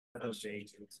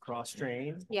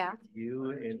cross-train. Yeah.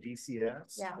 You and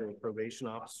DCS, Yeah. the probation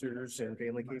officers and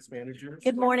family case managers.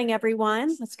 Good morning,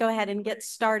 everyone. Let's go ahead and get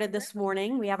started this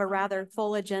morning. We have a rather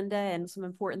full agenda and some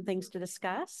important things to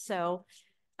discuss. So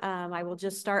I will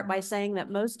just start by saying that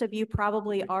most of you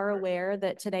probably are aware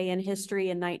that today in history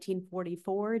in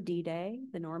 1944, D-Day,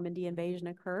 the Normandy invasion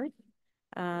occurred.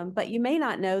 But you may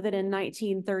not know that in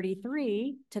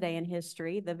 1933, today in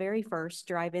history, the very first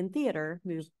drive-in theater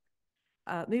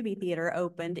movie theater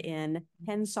opened in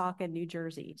Pennsauken, New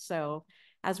Jersey. So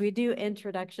as we do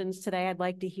introductions today, I'd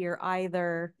like to hear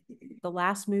either the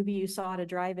last movie you saw at a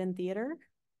drive-in theater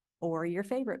or your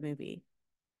favorite movie.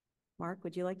 Mark,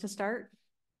 would you like to start?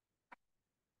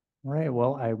 All right.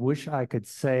 Well, I wish I could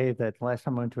say that last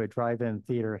time I went to a drive-in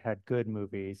theater had good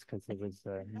movies because it was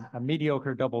a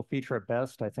mediocre double feature at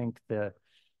best. I think it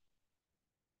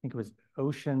was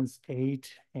Ocean's 8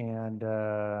 and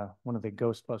one of the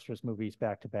Ghostbusters movies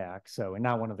back to back. So, and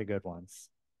not one of the good ones.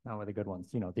 Not one of the good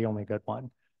ones, the only good one.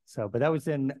 So, but that was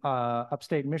in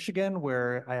upstate Michigan,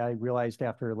 where I realized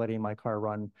after letting my car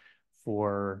run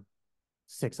for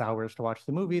 6 hours to watch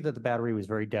the movie that the battery was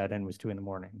very dead and was 2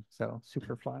 a.m. So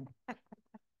super fun.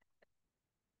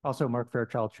 Also, Mark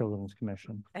Fairchild Children's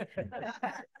Commission.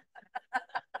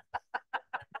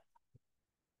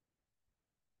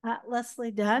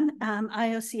 Leslie Dunn,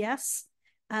 IOCS.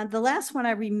 The last one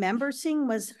I remember seeing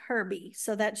was Herbie.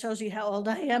 So that shows you how old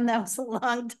I am. That was a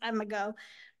long time ago.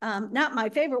 Not my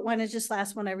favorite one, it's just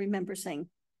last one I remember seeing.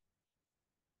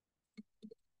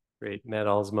 Great. Matt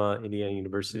Alsma, Indiana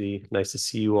University. Nice to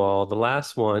see you all. The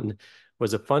last one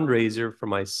was a fundraiser for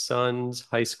my son's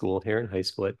high school, Heron High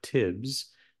School at Tibbs.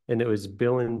 And it was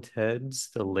Bill and Ted's,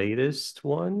 the latest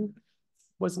one.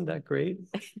 Wasn't that great?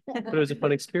 But it was a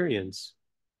fun experience.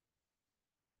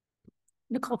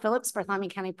 Nicole Phillips, Bartholomew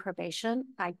County Probation.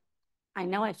 I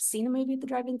know I've seen a movie at the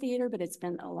drive-in theater, but it's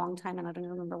been a long time and I don't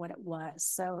remember what it was.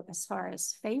 So as far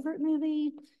as favorite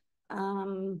movie,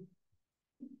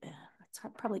 it's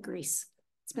probably Grease.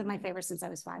 It's been my favorite since I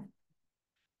was 5.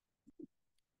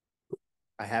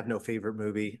 I have no favorite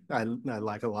movie. I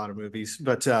like a lot of movies,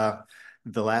 but the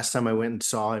last time I went and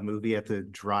saw a movie at the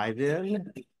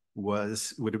drive-in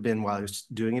would have been while I was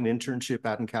doing an internship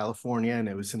out in California, and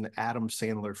it was an Adam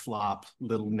Sandler flop,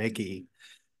 Little Nicky.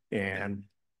 And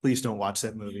please don't watch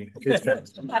that movie.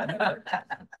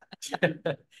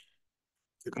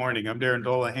 Good morning. I'm Darren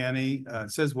Dolahany.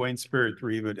 It says Wayne-Spirit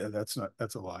 3, but that's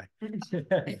a lie.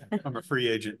 I'm a free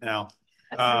agent now.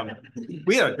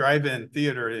 We had a drive-in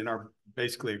theater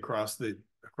basically across the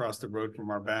road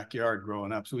from our backyard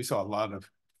growing up. So we saw a lot of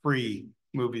free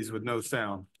movies with no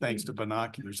sound, thanks to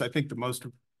binoculars. I think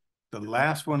the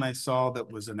last one I saw that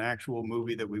was an actual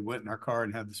movie that we went in our car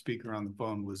and had the speaker on the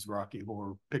phone was Rocky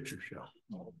Horror Picture Show,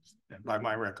 by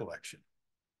my recollection.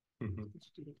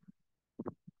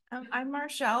 I'm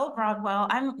Marshall Broadwell.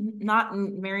 I'm not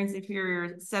in Marion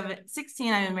Superior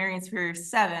 16. I'm in Marion Superior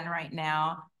 7 right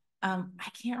now. I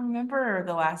can't remember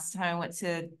the last time I went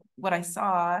to what I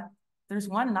saw. There's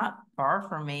one not far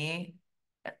from me,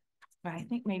 but I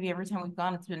think maybe every time we've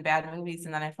gone, it's been bad movies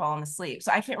and then I've fallen asleep.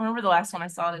 So I can't remember the last one I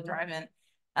saw at a drive-in.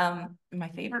 My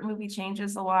favorite movie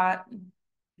changes a lot.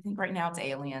 I think right now it's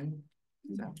Alien.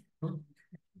 So.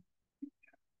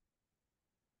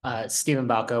 Stephen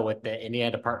Balco with the Indiana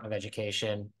Department of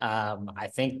Education. I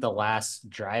think the last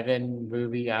drive-in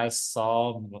movie I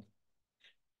saw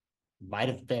might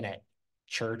have been at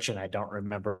church, and I don't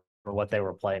remember what they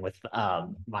were playing with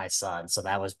my son. So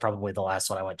that was probably the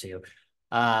last one I went to.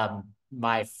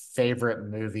 My favorite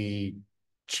movie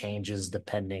changes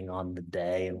depending on the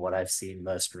day and what I've seen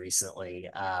most recently.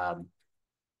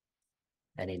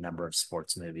 Any number of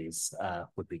sports movies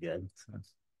would be good. So.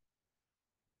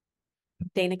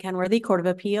 Dana Kenworthy, Court of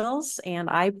Appeals, and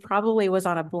I probably was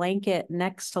on a blanket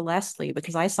next to Leslie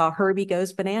because I saw Herbie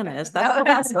Goes Bananas.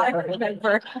 That's what I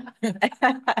remember.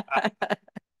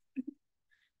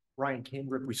 Ryan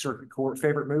Kendrick, we circuit court.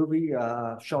 Favorite movie,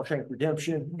 Shawshank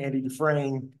Redemption, Andy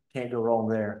Dufresne, can't go wrong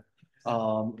there.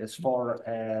 As far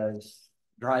as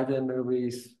drive-in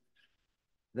movies,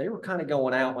 they were kind of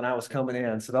going out when I was coming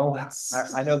in. So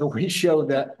I know that we showed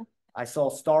that I saw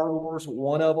Star Wars,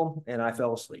 one of them, and I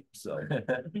fell asleep. So,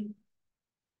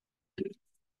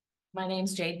 My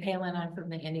name's Jade Palin. I'm from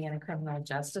the Indiana Criminal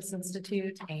Justice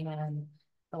Institute, and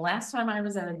the last time I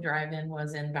was at a drive-in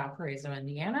was in Valparaiso,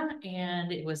 Indiana,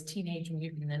 and it was Teenage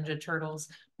Mutant Ninja Turtles,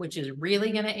 which is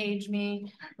really going to age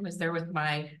me. I was there with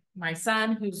my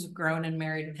son, who's grown and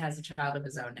married and has a child of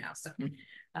his own now. So,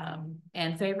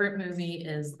 and favorite movie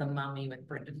is The Mummy with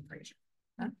Brendan Fraser.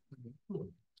 Huh?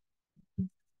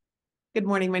 Good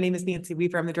morning. My name is Nancy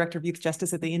Weaver. I'm the Director of Youth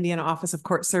Justice at the Indiana Office of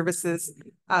Court Services.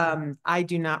 I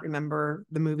do not remember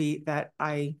the movie that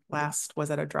I last was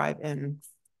at a drive-in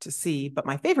to see, but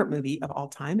my favorite movie of all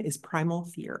time is Primal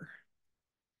Fear.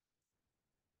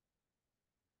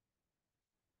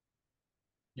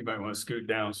 You might want to scoot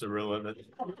down, Cirilla.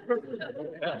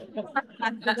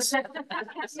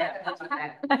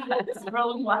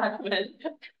 Rolling Blackman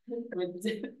with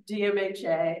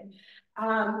DMHA.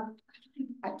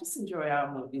 I just enjoy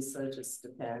our movies, so it just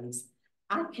depends.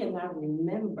 I cannot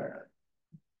remember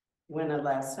when the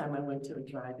last time I went to a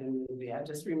drive-in movie. I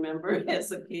just remember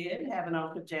as a kid having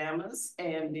on pajamas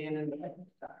and being in the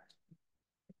car.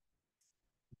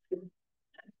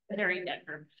 Harry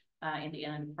Decker,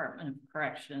 Indiana Department of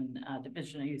Correction,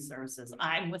 Division of Youth Services.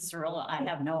 I'm with Cirilla. I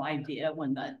have no idea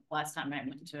when the last time I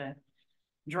went to a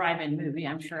drive-in movie.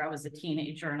 I'm sure I was a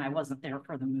teenager and I wasn't there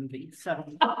for the movie. So,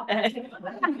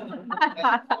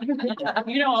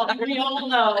 we all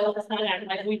know, let's not act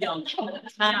like we don't.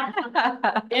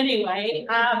 Anyway,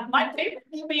 my favorite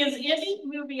movie is any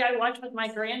movie I watch with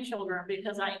my grandchildren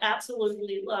because I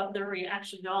absolutely love their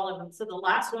reaction to all of them. So the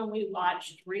last one we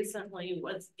watched recently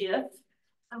was If,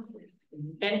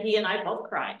 and he and I both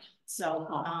cried.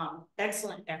 So,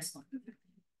 excellent.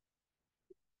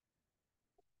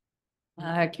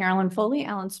 Carolyn Foley,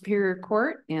 Allen Superior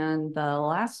Court, and the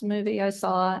last movie I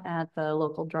saw at the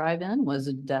local drive-in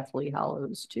was Deathly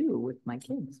Hallows 2 with my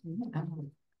kids.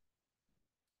 All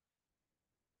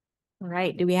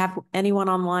right. Do we have anyone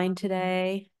online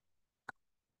today?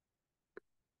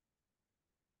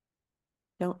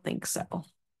 Don't think so.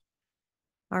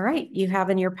 All right. You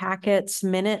have in your packets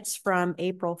minutes from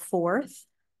April 4th.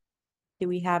 Do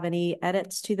we have any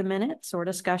edits to the minutes or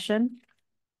discussion?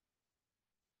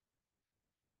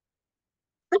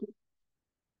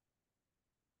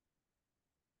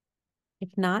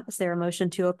 If not, is there a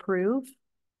motion to approve?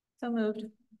 So moved.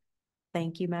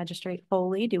 Thank you, Magistrate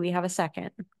Foley. Do we have a second?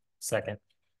 Second.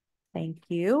 Thank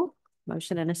you.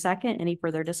 Motion and a second. Any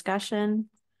further discussion?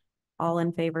 All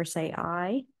in favor say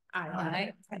aye.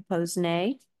 Aye. Opposed,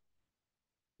 nay.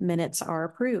 Minutes are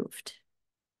approved.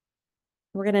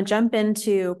 We're going to jump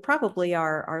into probably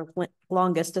our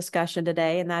longest discussion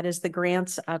today, and that is the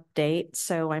grants update.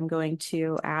 So I'm going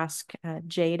to ask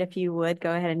Jade, if you would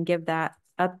go ahead and give that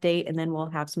update, and then we'll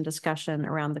have some discussion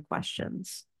around the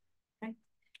questions. Okay.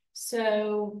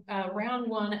 So round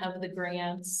one of the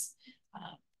grants,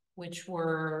 which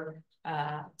were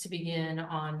to begin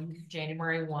on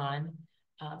January 1,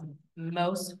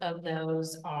 most of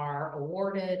those are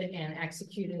awarded and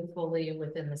executed fully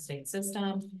within the state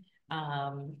system.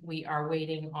 We are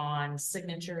waiting on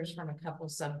signatures from a couple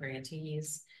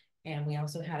sub-grantees. And we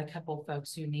also had a couple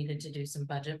folks who needed to do some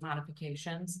budget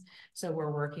modifications. So we're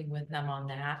working with them on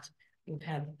that. We've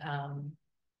had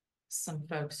some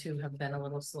folks who have been a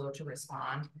little slow to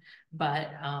respond,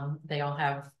 but they all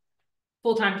have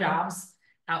full-time jobs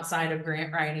outside of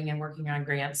grant writing and working on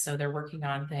grants. So they're working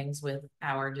on things with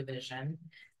our division.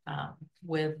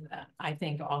 I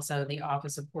think also the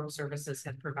Office of Court Services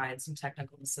have provided some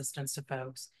technical assistance to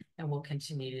folks and will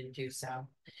continue to do so.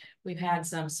 We've had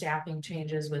some staffing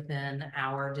changes within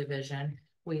our division.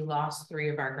 We lost 3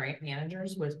 of our grant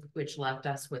managers, which left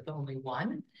us with only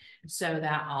 1. So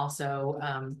that also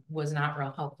was not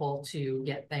real helpful to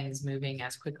get things moving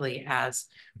as quickly as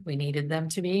we needed them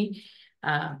to be.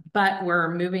 But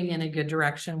we're moving in a good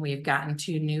direction. We've gotten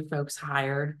 2 new folks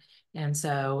hired. And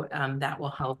so that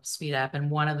will help speed up. And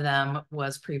one of them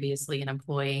was previously an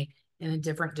employee in a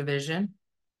different division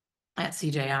at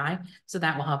CJI. So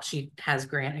that will help. She has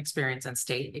grant experience and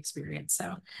state experience.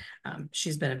 So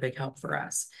she's been a big help for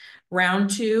us. Round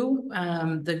 2,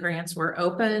 the grants were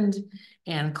opened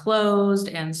and closed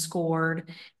and scored.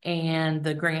 And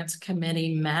the grants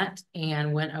committee met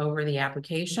and went over the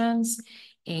applications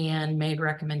and made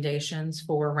recommendations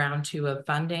for round 2 of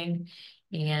funding.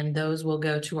 And those will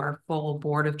go to our full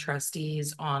board of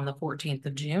trustees on the 14th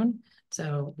of June.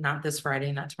 So not this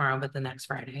Friday, not tomorrow, but the next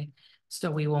Friday.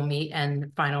 So we will meet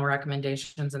and final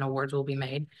recommendations and awards will be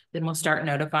made. Then we'll start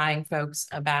notifying folks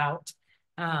about,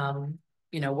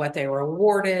 what they were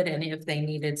awarded and if they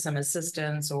needed some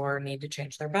assistance or need to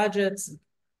change their budgets,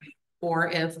 or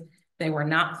if they were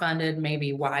not funded,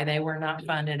 maybe why they were not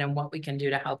funded and what we can do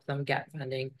to help them get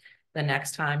funding the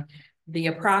next time. The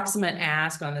approximate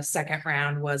ask on the second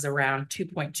round was around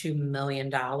 $2.2 million.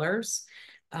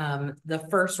 The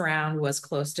first round was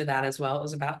close to that as well. It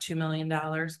was about $2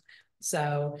 million.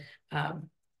 So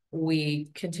we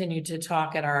continue to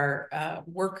talk at our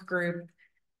work group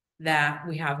that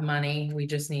we have money. We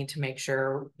just need to make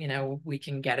sure, we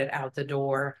can get it out the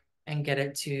door and get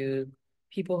it to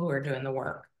people who are doing the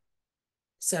work.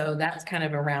 So that's kind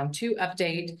of a round 2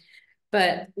 update.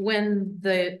 But when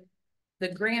the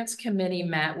grants committee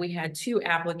met, we had 2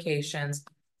 applications,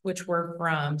 which were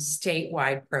from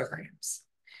statewide programs.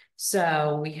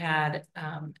 So we had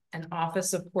an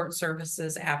Office of Court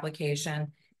Services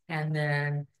application and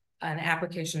then an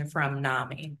application from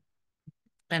NAMI.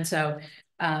 And so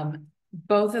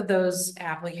both of those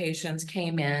applications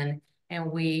came in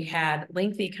and we had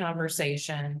lengthy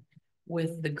conversation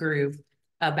with the group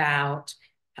about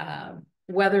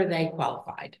whether they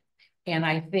qualified. And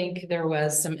I think there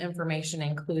was some information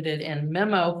included in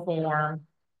memo form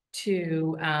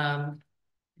to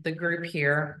the group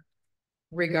here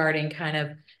regarding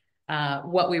kind of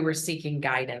what we were seeking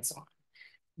guidance on.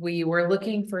 We were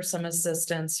looking for some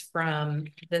assistance from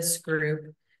this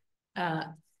group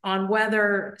on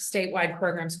whether statewide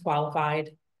programs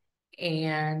qualified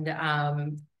and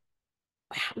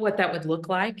what that would look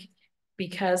like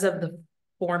because of the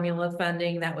formula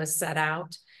funding that was set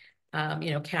out.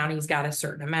 You know, counties got a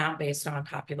certain amount based on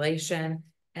population,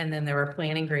 and then there were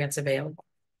planning grants available.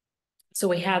 So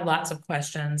we had lots of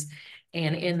questions,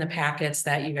 and in the packets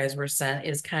that you guys were sent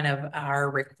is kind of our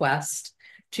request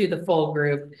to the full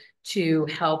group to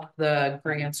help the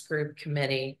grants group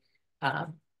committee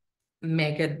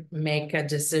make a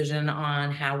decision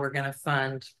on how we're going to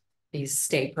fund these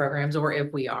state programs, or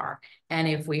if we are. And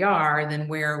if we are, then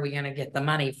where are we going to get the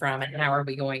money from, and how are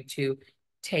we going to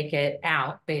take it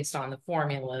out based on the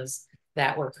formulas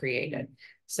that were created?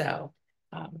 So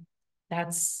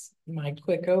that's my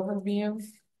quick overview.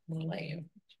 I'll let you.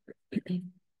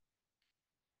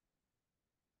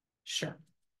 Sure.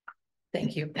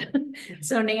 Thank you.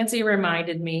 So Nancy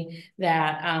reminded me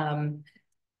that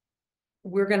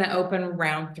we're going to open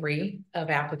round 3 of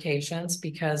applications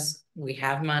because we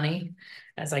have money,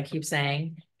 as I keep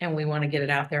saying, and we want to get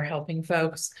it out there helping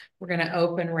folks. We're going to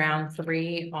open round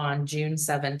 3 on June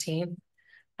 17th.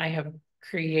 I have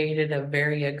created a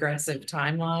very aggressive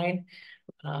timeline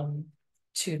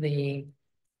to the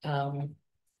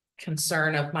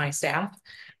concern of my staff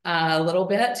a little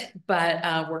bit,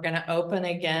 but we're going to open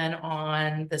again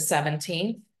on the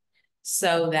 17th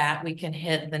so that we can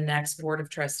hit the next Board of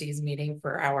Trustees meeting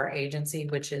for our agency,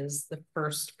 which is the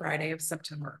first Friday of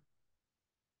September.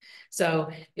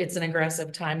 So it's an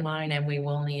aggressive timeline, and we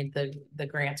will need the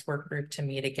grants work group to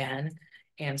meet again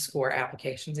and score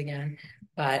applications again.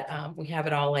 But we have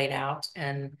it all laid out,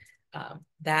 and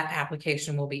that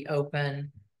application will be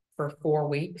open for 4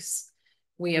 weeks.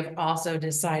 We have also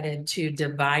decided to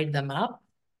divide them up.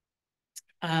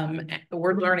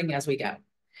 We're learning as we go.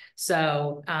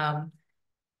 So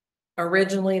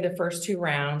originally the first 2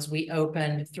 rounds, we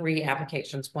opened 3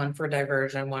 applications, 1 for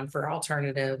diversion, 1 for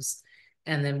alternatives,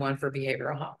 and then 1 for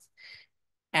behavioral health.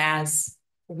 As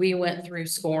we went through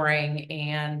scoring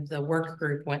and the work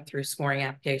group went through scoring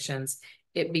applications,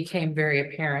 it became very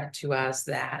apparent to us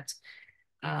that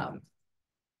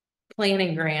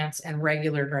planning grants and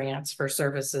regular grants for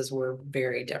services were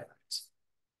very different.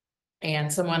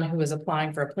 And someone who was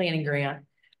applying for a planning grant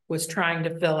was trying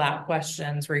to fill out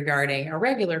questions regarding a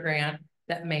regular grant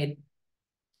that made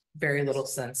very little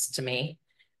sense to me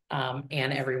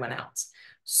and everyone else.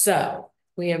 So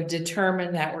we have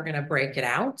determined that we're going to break it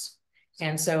out.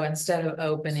 And so instead of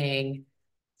opening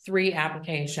 3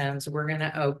 applications, we're going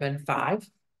to open 5.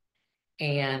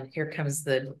 And here comes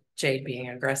the Jade being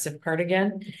aggressive part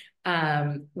again.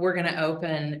 We're going to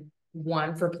open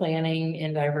 1 for planning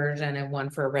in diversion and 1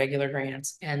 for regular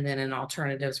grants. And then in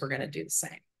alternatives, we're going to do the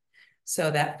same.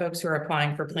 So that folks who are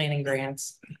applying for planning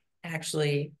grants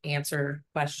actually answer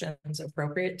questions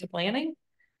appropriate to planning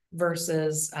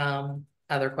versus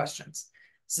other questions.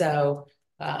 So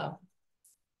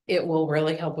it will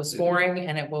really help with scoring,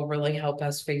 and it will really help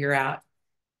us figure out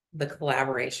the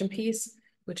collaboration piece,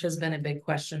 which has been a big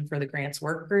question for the grants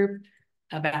work group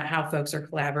about how folks are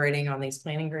collaborating on these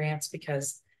planning grants,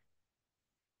 because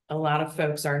a lot of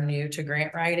folks are new to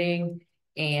grant writing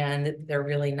and they're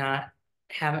really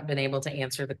haven't been able to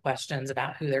answer the questions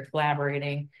about who they're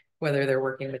collaborating, whether they're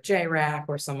working with JRAC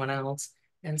or someone else.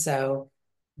 And so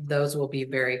those will be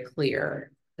very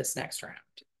clear this next round.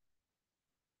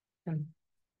 And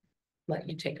let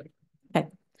you take it. Okay.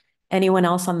 Anyone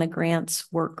else on the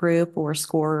grants work group or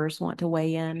scorers want to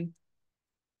weigh in?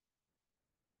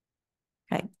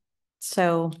 Okay.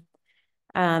 So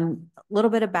a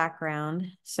little bit of background.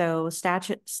 So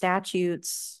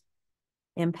statutes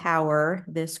empower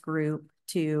this group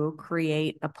to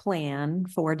create a plan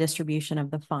for distribution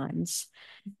of the funds.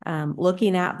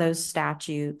 Looking at those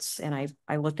statutes, and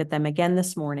I looked at them again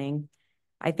this morning,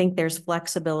 I think there's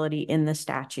flexibility in the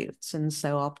statutes. And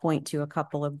so I'll point to a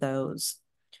couple of those.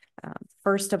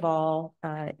 First of all,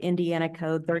 Indiana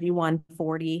Code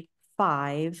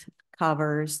 3145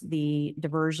 covers the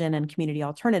diversion and community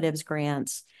alternatives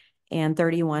grants, and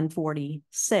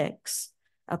 3146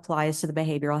 applies to the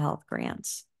behavioral health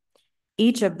grants.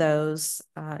 Each of those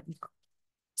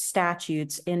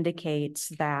statutes indicates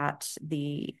that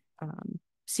the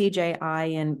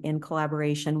CJI in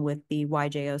collaboration with the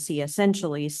YJOC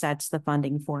essentially sets the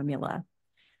funding formula.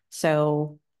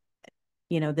 So,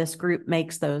 this group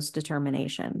makes those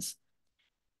determinations.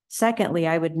 Secondly,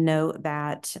 I would note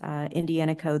that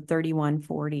Indiana Code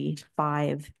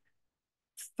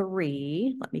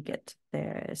 3145(3), let me get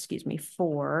there,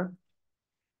 4,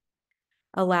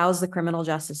 allows the Criminal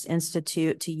Justice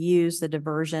Institute to use the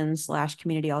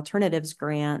diversion/community alternatives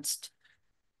grants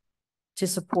to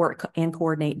support and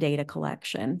coordinate data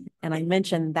collection. And I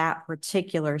mentioned that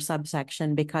particular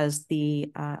subsection because the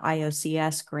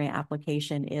IOCS grant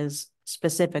application is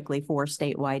specifically for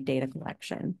statewide data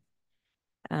collection.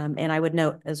 And I would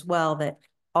note as well that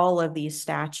all of these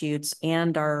statutes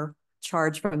and our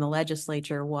charge from the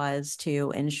legislature was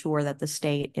to ensure that the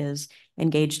state is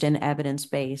engaged in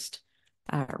evidence-based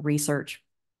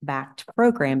research-backed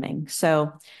programming.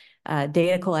 So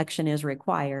data collection is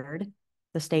required.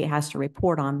 The state has to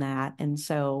report on that. And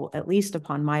so at least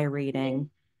upon my reading,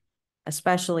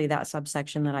 especially that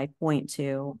subsection that I point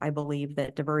to, I believe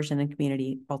that diversion and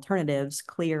community alternatives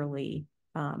clearly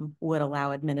would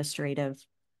allow administrative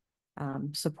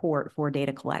support for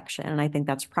data collection. And I think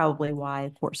that's probably why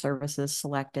court services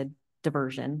selected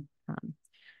diversion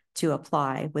to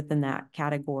apply within that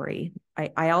category.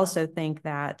 I also think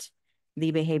that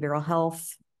the behavioral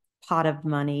health pot of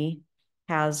money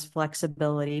has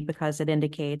flexibility because it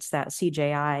indicates that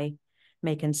CJI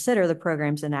may consider the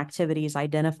programs and activities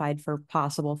identified for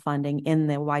possible funding in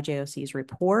the YJOC's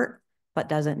report, but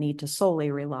doesn't need to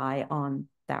solely rely on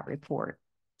that report.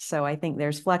 So I think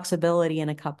there's flexibility in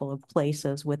a couple of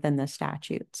places within the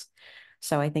statutes.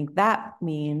 So I think that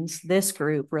means this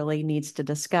group really needs to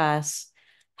discuss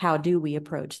how do we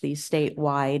approach these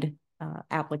statewide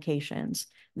applications.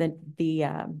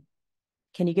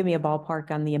 Can you give me a ballpark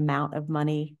on the amount of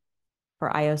money for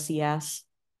IOCS?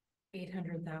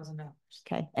 $800,000.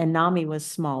 Okay, and NAMI was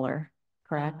smaller,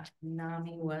 correct?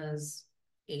 NAMI was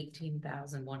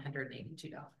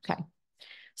 $18,182. Okay.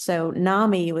 So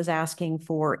NAMI is asking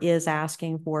for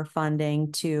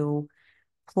funding to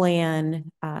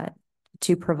plan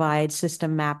to provide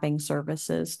system mapping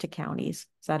services to counties.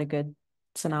 Is that a good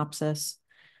synopsis?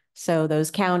 So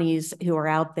those counties who are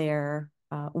out there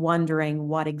wondering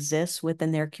what exists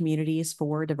within their communities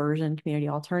for diversion, community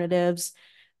alternatives,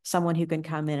 someone who can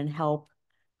come in and help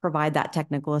provide that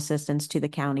technical assistance to the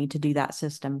county to do that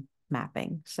system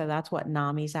mapping. So that's what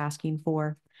NAMI is asking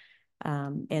for.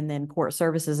 And then court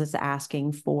services is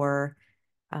asking for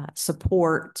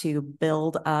support to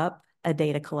build up a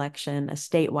data collection, a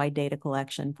statewide data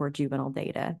collection for juvenile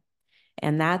data.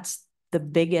 And that's the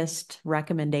biggest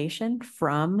recommendation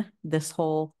from this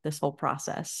whole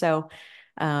process. So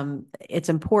it's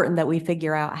important that we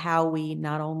figure out how we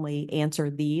not only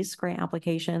answer these grant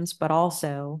applications, but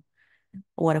also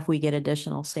what if we get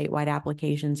additional statewide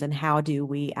applications and how do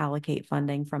we allocate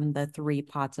funding from the 3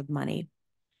 pots of money?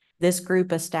 This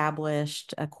group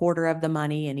established a quarter of the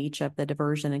money in each of the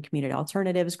diversion and community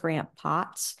alternatives grant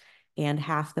pots and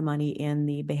half the money in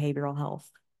the behavioral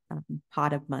health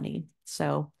pot of money.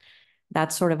 So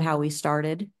that's sort of how we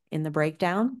started in the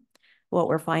breakdown. What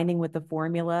we're finding with the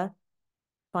formula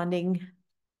funding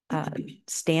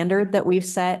standard that we've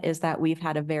set is that we've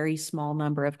had a very small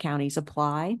number of counties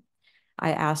apply.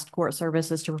 I asked court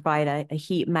services to provide a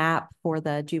heat map for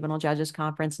the Juvenile Judges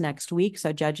Conference next week,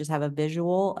 so judges have a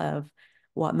visual of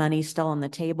what money's still on the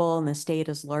table, and the state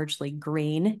is largely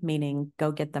green, meaning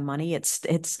go get the money. It's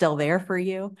still there for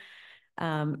you.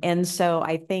 And so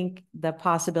I think the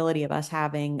possibility of us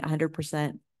having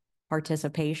 100%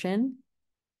 participation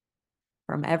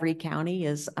from every county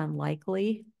is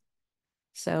unlikely.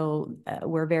 So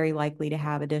we're very likely to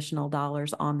have additional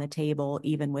dollars on the table,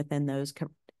 even within those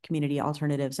community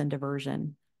alternatives and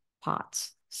diversion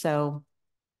pots. So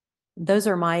those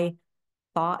are my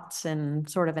thoughts and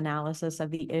sort of analysis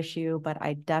of the issue, but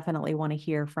I definitely want to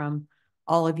hear from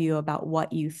all of you about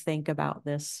what you think about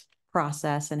this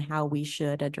process and how we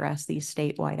should address these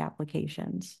statewide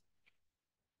applications.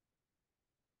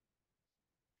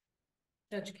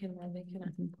 Judge Kinley,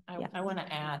 I want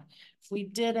to add, we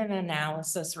did an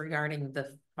analysis regarding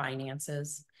the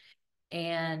finances,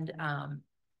 and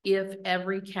if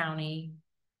every county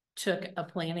took a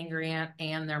planning grant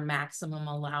and their maximum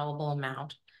allowable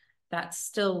amount, that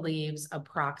still leaves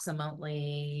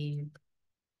approximately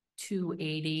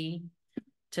 $280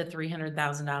 to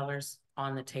 $300,000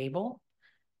 on the table.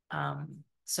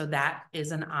 So that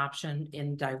is an option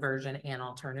in diversion and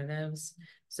alternatives.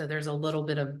 So there's a little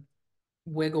bit of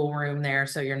wiggle room there.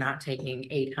 So you're not taking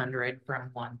 800 from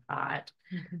one pot.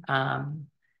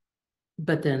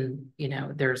 But then, you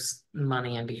know, there's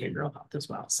money in behavioral health as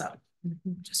well. So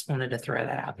just wanted to throw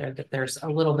that out there, that there's a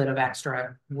little bit of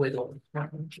extra wiggle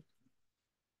room.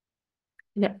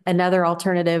 Another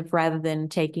alternative, rather than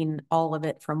taking all of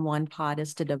it from one pot,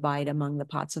 is to divide among the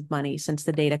pots of money, since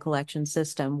the data collection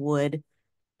system would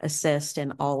assist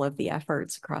in all of the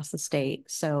efforts across the state.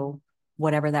 So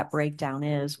whatever that breakdown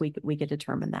is, we could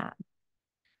determine that.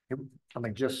 I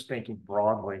mean, just thinking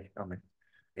broadly, I mean,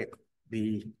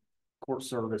 the court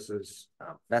services,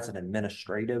 that's an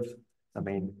administrative, I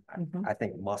mean, I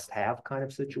think must have kind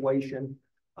of situation.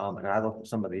 And I look at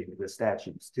some of the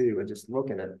statutes too, and just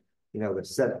looking at, you know, the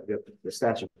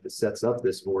statute that sets up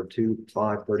this board,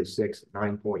 2536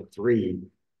 9.3,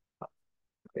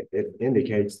 it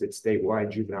indicates that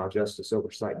statewide juvenile justice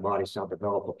oversight bodies shall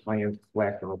develop a plan to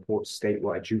collect and report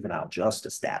statewide juvenile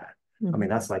justice data. I mean,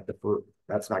 that's like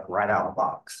that's like right out of the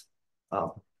box.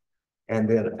 And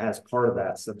then as part of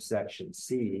that subsection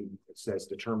C, it says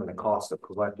determine the cost of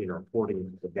collecting and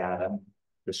reporting the data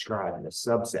described in the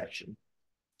subsection.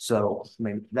 So, I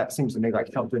mean, that seems to me like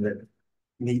something that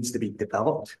needs to be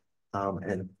developed,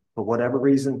 and for whatever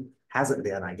reason hasn't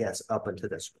been, I guess, up until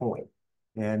this point.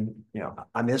 And you know,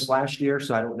 I missed last year,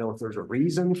 so I don't know if there's a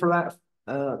reason for that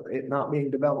it not being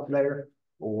developed there,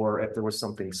 or if there was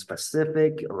something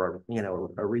specific, or you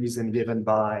know, a reason given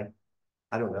by,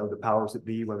 I don't know, the powers that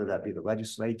be, whether that be the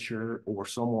legislature or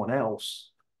someone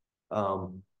else,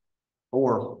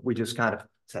 or we just kind of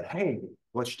said, hey,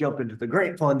 let's jump into the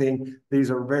grant funding.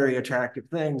 These are very attractive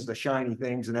things, the shiny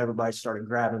things, and everybody started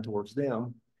grabbing towards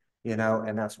them, you know,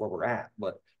 and that's where we're at.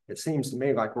 But it seems to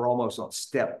me like we're almost on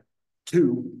step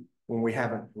 2 when we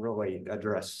haven't really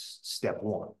addressed step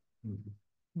 1.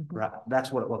 Right.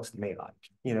 That's what it looks to me like,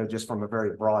 you know, just from a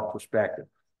very broad perspective.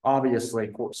 Obviously,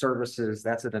 court services,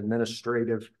 that's an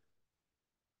administrative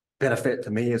benefit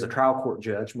to me as a trial court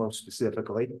judge, most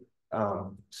specifically.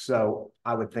 So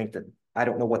I would think that, I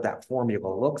don't know what that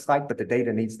formula looks like, but the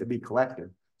data needs to be collected.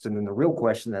 So then the real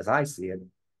question, as I see it,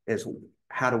 is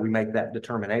how do we make that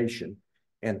determination?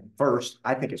 And first,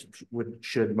 I think it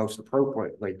should most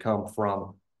appropriately come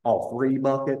from all 3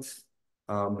 buckets,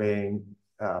 being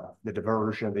the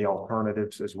diversion, the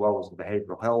alternatives, as well as the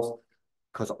behavioral health,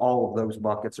 because all of those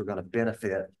buckets are going to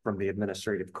benefit from the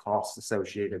administrative costs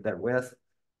associated therewith.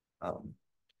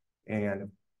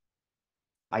 And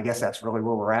I guess that's really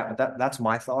where we're at, but that's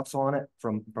my thoughts on it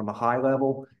from a high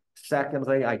level.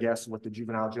 Secondly, I guess with the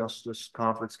Juvenile Justice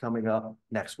Conference coming up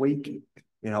next week,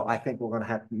 you know, I think we're going to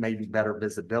have maybe better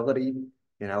visibility,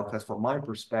 you know, because from my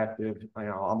perspective, you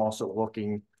know, I'm also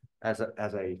looking as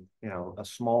a you know, a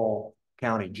small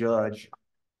county judge,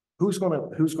 who's going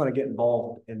to get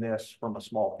involved in this from a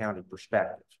small county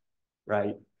perspective,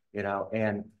 right? You know,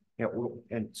 and you know,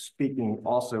 and speaking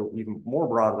also even more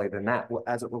broadly than that,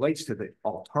 as it relates to the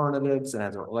alternatives and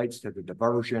as it relates to the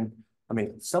diversion, I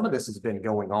mean, some of this has been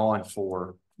going on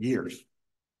for years.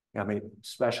 I mean,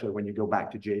 especially when you go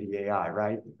back to JDAI,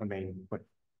 right? I mean, but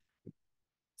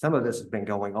some of this has been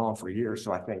going on for years.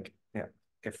 So I think, you know,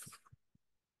 if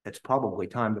it's probably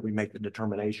time that we make the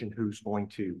determination who's going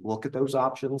to look at those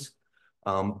options.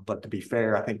 But to be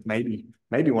fair, I think maybe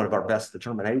one of our best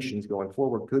determinations going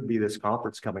forward could be this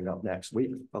conference coming up next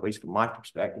week, at least from my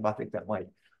perspective. I think that might,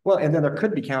 well, and then there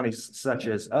could be counties such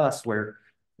as us where,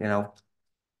 you know,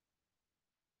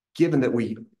 given that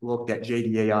we looked at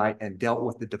JDAI and dealt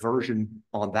with the diversion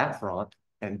on that front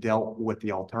and dealt with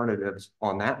the alternatives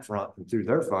on that front and through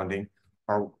their funding,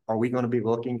 are we going to be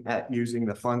looking at using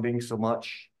the funding so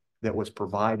much that was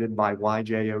provided by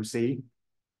YJOC?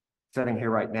 Sitting here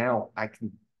right now, I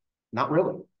can, not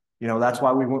really. You know, that's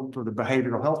why we went for the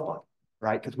behavioral health fund,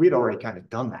 right? Because we'd already kind of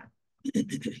done that.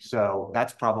 So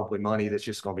that's probably money that's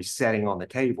just going to be sitting on the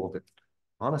table that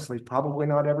honestly is probably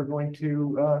not ever going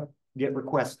to get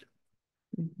requested.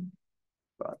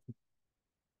 But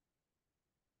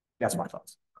that's my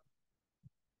thoughts.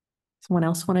 Someone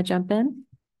else want to jump in?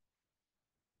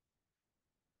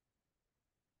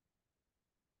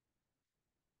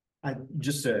 I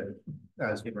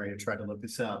was getting ready to try to look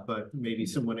this up, but maybe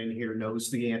someone in here knows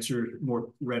the answer more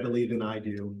readily than I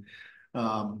do.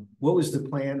 What was the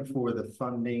plan for the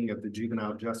funding of the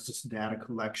juvenile justice data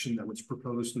collection that was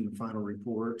proposed in the final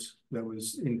report that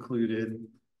was included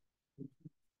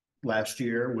last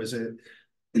year? Was it,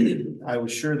 I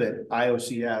was sure that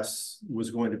IOCS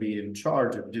was going to be in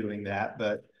charge of doing that,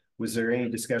 but Was there any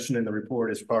discussion in the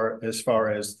report as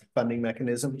far as funding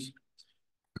mechanisms?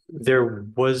 There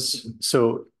was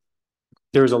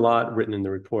a lot written in the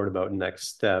report about next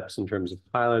steps in terms of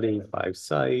piloting 5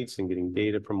 sites and getting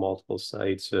data from multiple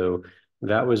sites. So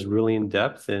that was really in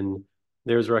depth, and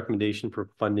there's a recommendation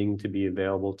for funding to be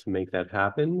available to make that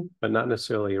happen, but not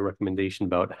necessarily a recommendation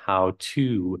about how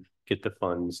to get the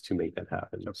funds to make that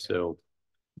happen. Okay. So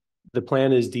the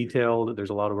plan is detailed.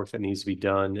 There's a lot of work that needs to be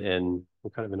done, and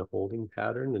we're kind of in a holding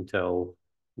pattern until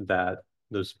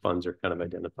those funds are kind of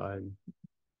identified.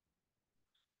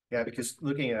 Yeah, because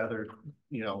looking at other,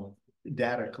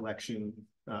 data collection,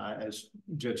 as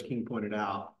Judge King pointed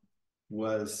out,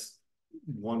 was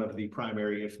one of the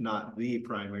primary, if not the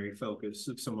primary focus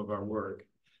of some of our work.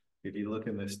 If you look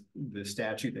in the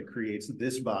statute that creates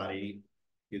this body,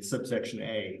 it's subsection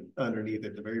A. Underneath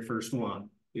it, the very first one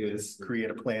is create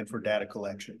a plan for data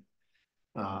collection.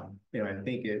 And I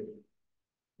think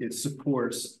it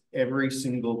supports every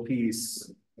single piece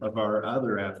of our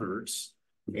other efforts,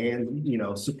 and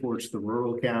supports the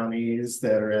rural counties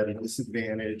that are at a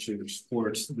disadvantage, and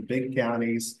supports the big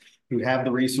counties who have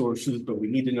the resources, but we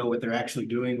need to know what they're actually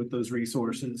doing with those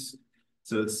resources.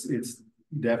 So it's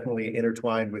definitely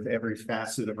intertwined with every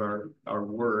facet of our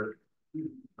work.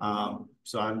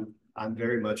 So I'm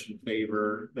very much in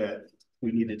favor that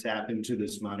we need to tap into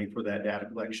this money for that data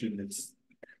collection.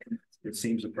 It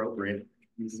seems appropriate.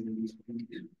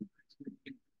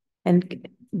 And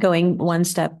going one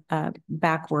step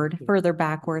further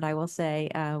backward, I will say,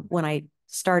 when I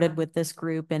started with this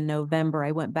group in November,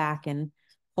 I went back and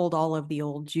pulled all of the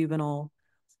old juvenile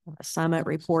summit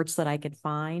reports that I could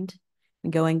find.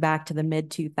 And going back to the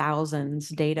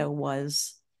mid-2000s, data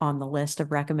was on the list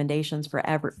of recommendations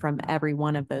from every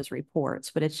one of those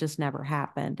reports, but it's just never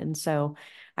happened. And so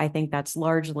I think that's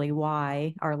largely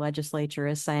why our legislature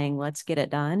is saying, let's get it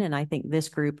done. And I think this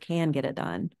group can get it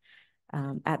done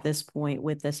at this point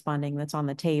with this funding that's on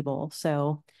the table.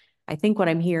 So I think what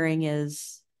I'm hearing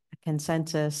is a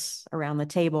consensus around the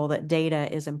table that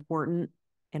data is important,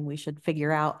 and we should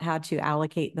figure out how to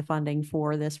allocate the funding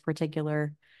for this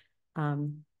particular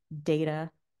data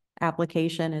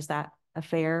application. Is that a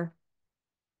fair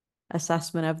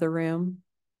assessment of the room?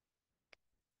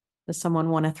 Does someone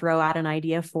want to throw out an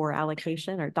idea for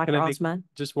allocation, or Dr. Osman?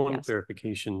 Just one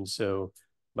clarification. So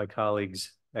my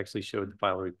colleagues actually showed the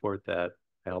final report that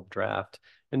I helped draft.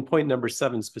 And point number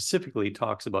 7 specifically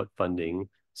talks about funding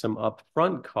some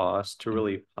upfront costs to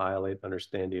really pilot,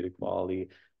 understand data quality.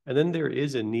 And then there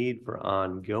is a need for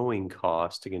ongoing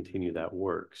costs to continue that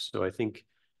work. So I think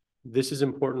this is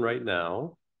important right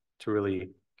now to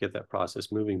really get that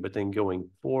process moving. But then going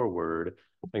forward,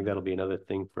 I think that'll be another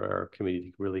thing for our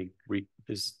committee to really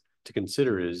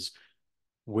consider is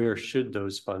where should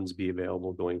those funds be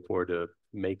available going forward to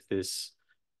make this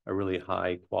a really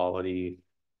high quality,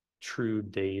 true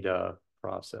data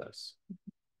process.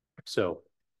 So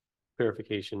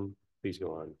clarification, please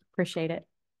go on. Appreciate it.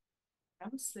 I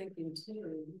was thinking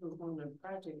too, you would want a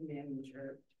project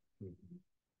manager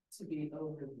to be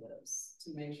over this,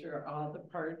 to make sure all the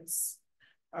parts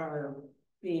are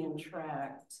being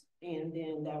tracked, and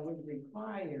then that would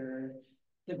require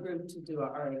the group to do an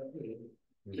RFP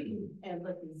and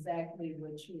look exactly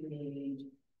what you need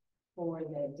for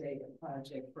that data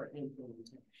project for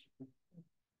implementation.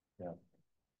 Yeah.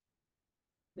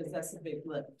 Because that's a big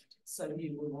lift. So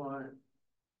you would want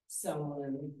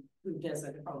someone who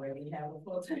doesn't already have a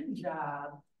full-time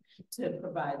job to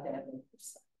provide that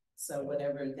oversight. So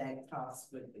whatever that cost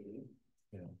would be.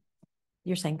 Yeah.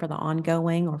 You're saying for the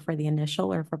ongoing, or for the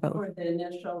initial, or for both? For the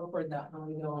initial, for the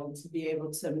ongoing, to be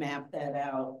able to map that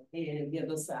out and give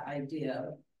us an idea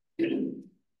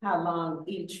how long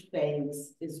each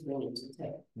phase is going to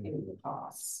take in the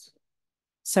cost.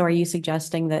 So are you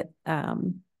suggesting that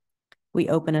we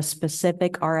open a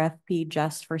specific RFP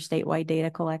just for statewide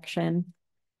data collection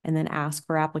and then ask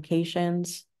for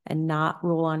applications and not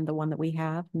rule on the one that we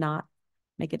have, not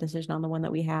make a decision on the one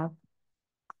that we have?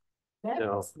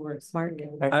 No. Mark?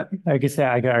 I guess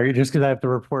I got just because I have the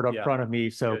report up Yeah. front of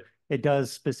me. So Good. it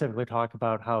does specifically talk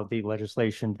about how the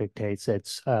legislation dictates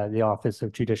it's the Office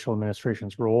of Judicial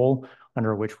Administration's role,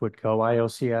 under which would go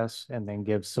IOCS, and then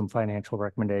gives some financial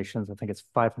recommendations. I think it's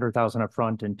 500,000 up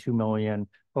front and 2 million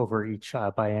over each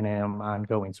biennium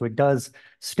ongoing. So it does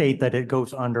state that it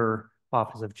goes under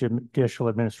Office of Judicial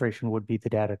Administration would be the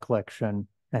data collection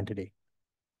entity.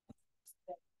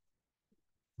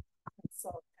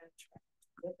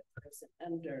 With the person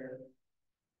under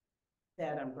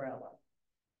that umbrella.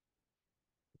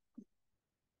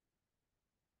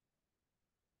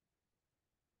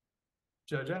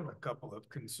 Judge, I have a couple of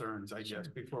concerns, I guess,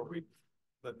 before we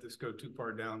let this go too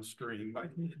far downstream.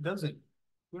 It doesn't,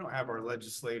 we don't have our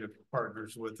legislative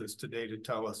partners with us today to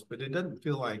tell us, but it doesn't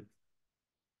feel like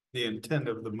the intent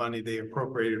of the money they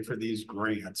appropriated for these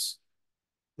grants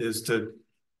is to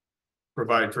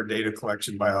provide for data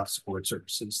collection by Office of Court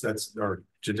Services. That's our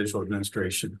judicial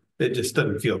administration. It just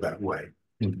doesn't feel that way.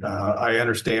 I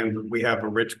understand we have a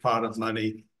rich pot of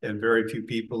money and very few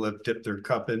people have dipped their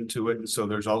cup into it. And so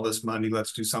there's all this money,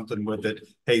 let's do something with it.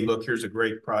 Hey, look, here's a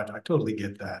great project. I totally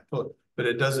get that. But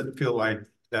it doesn't feel like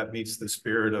that meets the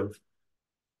spirit of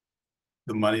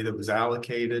the money that was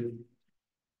allocated.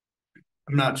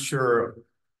 I'm not sure,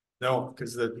 no,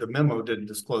 because the memo didn't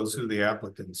disclose who the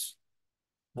applicants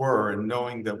were, and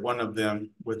knowing that one of them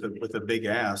with a big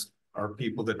ask are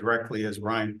people that directly, as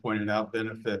Ryan pointed out,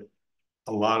 benefit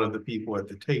a lot of the people at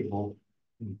the table.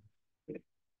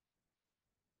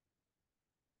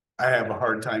 I have a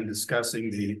hard time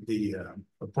discussing the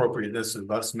appropriateness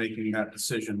of us making that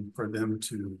decision for them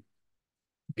to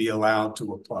be allowed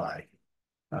to apply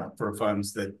for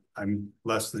funds that I'm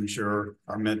less than sure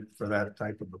are meant for that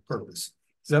type of a purpose.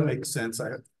 Does that make sense?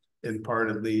 In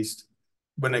part, at least,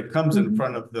 when it comes in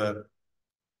front of the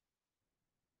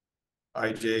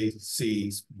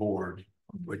IJC's board,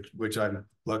 which I'm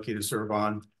lucky to serve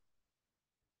on,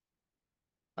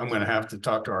 I'm going to have to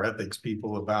talk to our ethics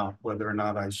people about whether or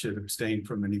not I should abstain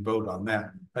from any vote on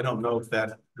that. I don't know if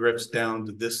that drifts down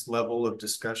to this level of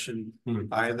discussion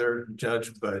either,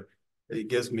 Judge, but it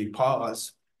gives me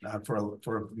pause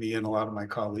for me and a lot of my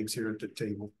colleagues here at the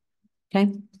table.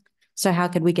 Okay. So how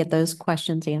could we get those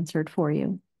questions answered for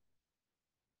you?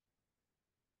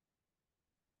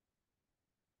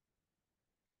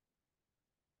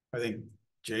 I think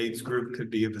Jade's group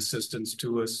could be of assistance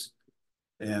to us,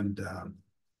 and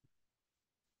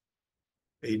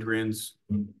Adrian's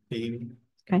team.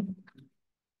 Okay.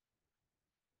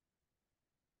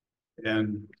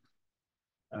 And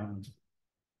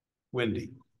Wendy,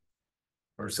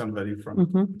 or somebody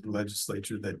from the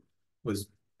legislature that was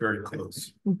very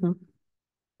close.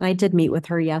 I did meet with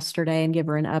her yesterday and give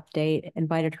her an update,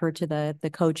 invited her to the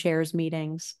co-chairs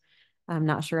meetings. I'm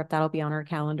not sure if that'll be on her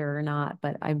calendar or not,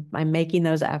 but I'm making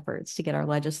those efforts to get our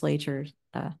legislature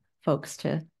folks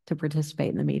to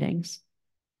participate in the meetings.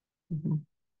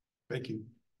 Thank you.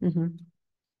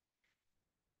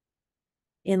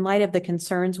 In light of the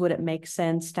concerns, would it make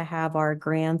sense to have our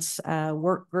grants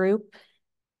work group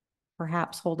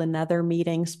perhaps hold another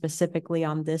meeting specifically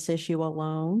on this issue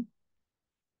alone?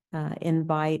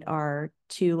 Invite our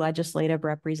 2 legislative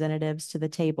representatives to the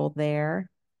table there,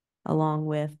 along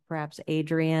with perhaps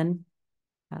Adrian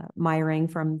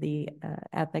Myring from the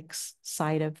ethics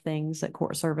side of things at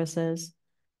Court Services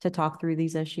to talk through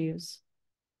these issues.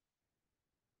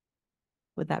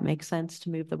 Would that make sense to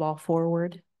move the ball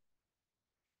forward?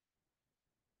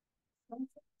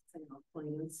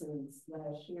 Since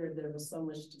last year, there was so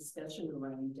much discussion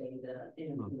around data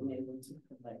and being able to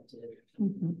collect it,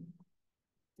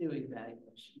 do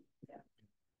evaluation.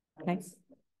 Okay.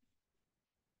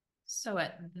 So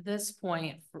at this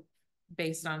point,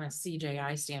 based on a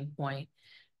CJI standpoint,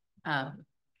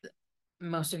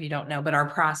 most of you don't know, but our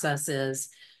process is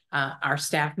our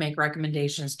staff make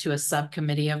recommendations to a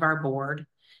subcommittee of our board,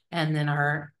 and then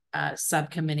our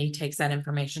subcommittee takes that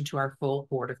information to our full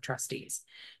board of trustees.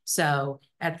 So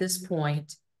at this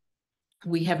point,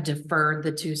 we have deferred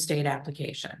the 2 state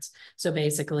applications. So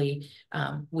basically,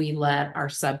 we let our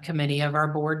subcommittee of our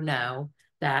board know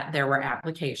that there were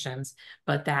applications,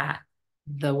 but that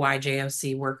the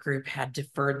YJOC work group had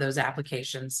deferred those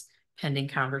applications pending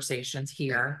conversations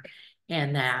here,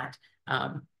 and that,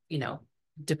 you know,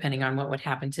 depending on what would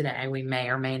happen today, we may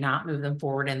or may not move them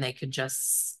forward, and they could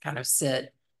just kind of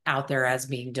sit out there as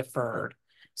being deferred.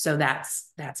 So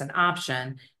that's an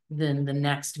option. Then the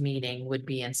next meeting would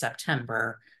be in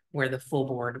September, where the full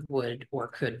board would or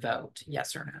could vote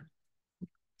yes or no.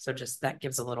 So just that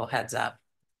gives a little heads up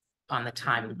on the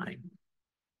timeline.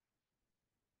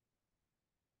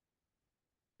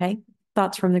 Okay.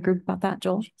 Thoughts from the group about that,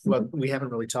 Joel? Well, we haven't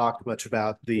really talked much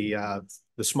about the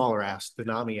smaller ask, the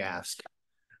NAMI ask.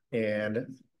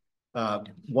 And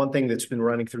one thing that's been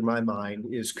running through my mind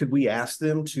is, could we ask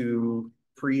them to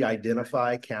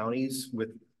pre-identify counties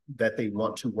that they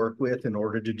want to work with in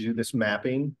order to do this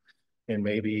mapping? And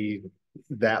maybe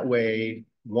that way,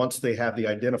 once they have the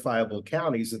identifiable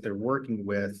counties that they're working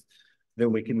with,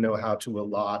 then we can know how to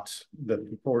allot the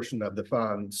proportion of the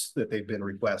funds that have been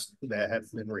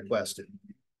requested.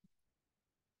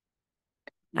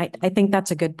 I think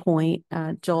that's a good point,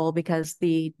 Joel, because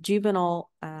the juvenile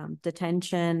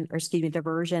detention, or excuse me,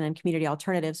 diversion and community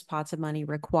alternatives pots of money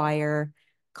require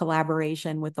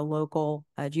collaboration with the local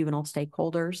juvenile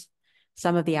stakeholders.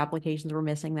 some of the applications were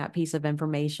missing that piece of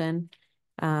information.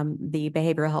 The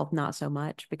behavioral health, not so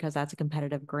much, because that's a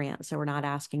competitive grant. So we're not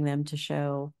asking them to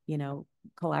show, you know,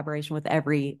 collaboration with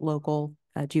every local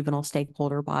juvenile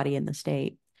stakeholder body in the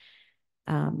state.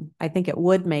 I think it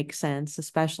would make sense,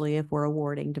 especially if we're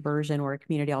awarding diversion or a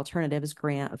community alternatives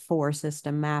grant for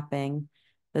system mapping,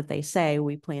 that they say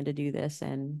we plan to do this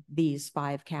in these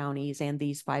 5 counties, and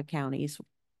these 5 counties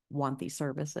want these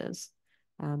services.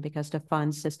 Because to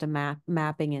fund system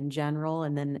mapping in general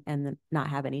and then not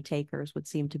have any takers would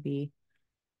seem to be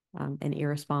an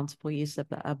irresponsible use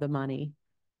of the money.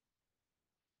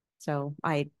 So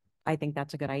I think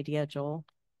that's a good idea, Joel.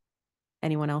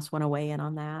 Anyone else want to weigh in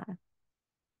on that?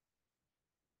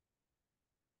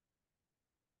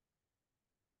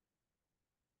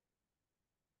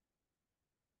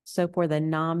 So for the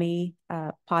NAMI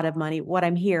pot of money, what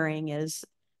I'm hearing is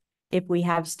if we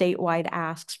have statewide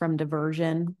asks from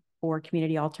diversion or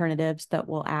community alternatives, that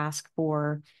will ask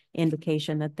for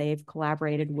indication that they've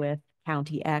collaborated with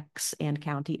County X and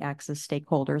County X's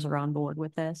stakeholders are on board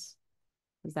with this.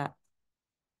 Does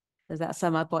that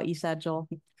sum up what you said, Joel?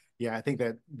 Yeah, I think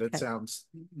that Okay. sounds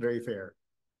very fair.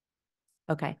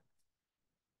 Okay.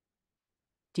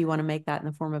 Do you want to make that in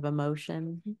the form of a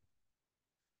motion?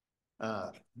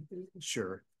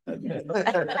 Sure.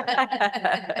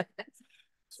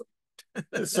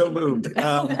 So moved.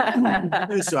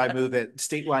 So I move that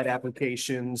statewide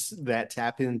applications that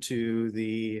tap into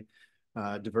the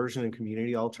diversion and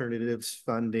community alternatives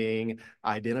funding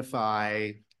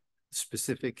identify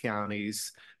specific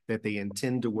counties that they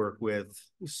intend to work with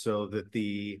so that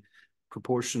the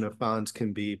proportion of funds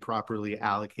can be properly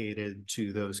allocated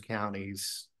to those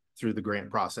counties through the grant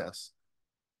process.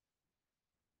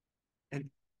 And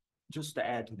just to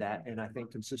add to that, and I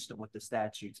think consistent with the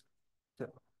statutes,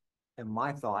 and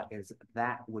my thought is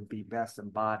that would be best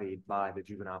embodied by the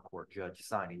juvenile court judge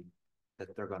signing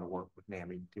that they're going to work with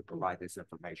NAMI to provide this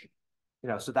information. You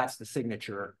know, so that's the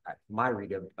signature, my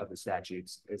read of the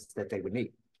statutes is that they would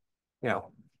need, you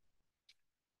know.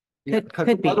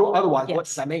 Could be. Otherwise, Yes. what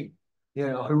does that mean? You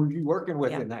know, who are you working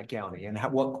with Yeah. in that county, and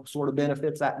what sort of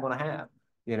benefits that going to have?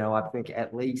 You know, I think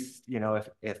at least, you know,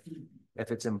 if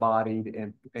it's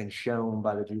embodied and shown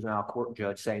by the juvenile court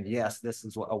judge saying, yes, this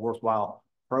is a worthwhile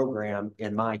program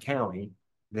in my county,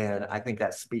 then I think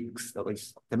that speaks, at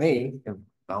least to me, and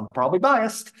I'm probably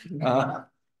biased,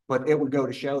 but it would go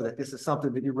to show that this is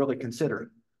something that you're really considering,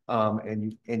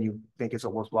 and you think it's a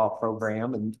worthwhile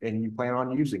program, and you plan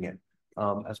on using it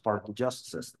as part of the justice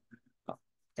system.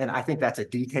 And I think that's a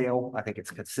detail. I think it's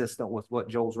consistent with what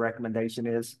Joel's recommendation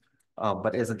is.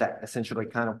 But isn't that essentially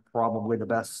kind of probably the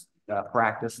best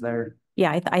practice there?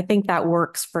 Yeah, I think that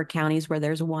works for counties where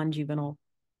there's one juvenile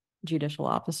judicial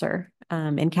officer.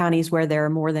 In counties where there are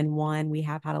more than one, we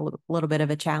have had a little bit of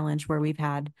a challenge where we've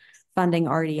had funding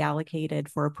already allocated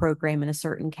for a program in a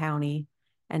certain county.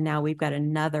 And now we've got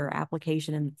another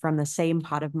application from the same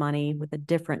pot of money with a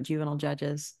different juvenile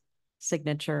judge's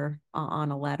signature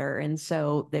on a letter. And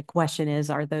so the question is,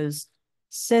 are those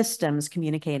systems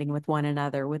communicating with one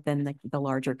another within the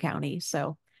larger county?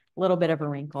 So a little bit of a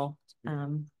wrinkle.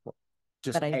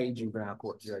 Just a juvenile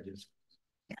court judges.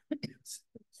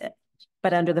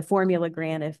 But under the formula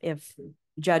grant, if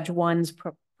Judge 1's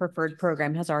preferred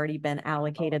program has already been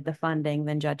allocated the funding,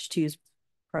 then Judge 2's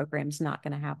program is not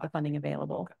going to have the funding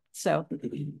available. So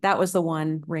that was the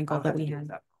one wrinkle that we had.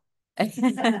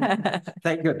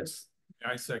 Thank goodness.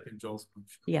 I second Joel's motion.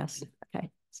 Yes. Okay.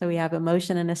 So we have a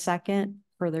motion and a second.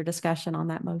 Further discussion on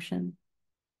that motion.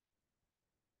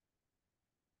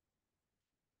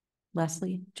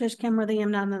 Leslie? Judge Kenworthy,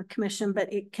 I'm not on the commission, but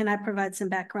can I provide some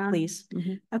background? Please.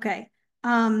 Mm-hmm. Okay.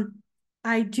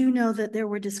 I do know that there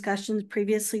were discussions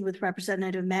previously with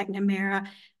Representative McNamara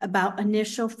about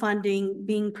initial funding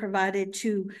being provided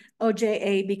to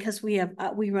OJA because we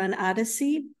run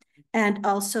Odyssey and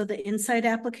also the Insight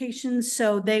applications.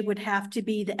 So they would have to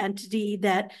be the entity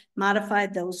that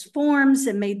modified those forms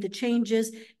and made the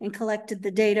changes and collected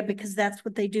the data because that's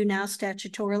what they do now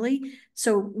statutorily.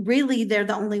 So really, they're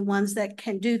the only ones that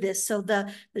can do this. So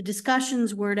the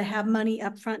discussions were to have money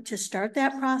up front to start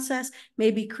that process,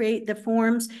 maybe create the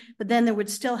forms, but then there would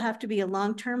still have to be a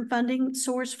long-term funding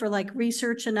source for like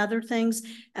research and other things.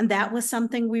 And that was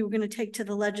something we were going to take to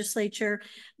the legislature.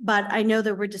 But I know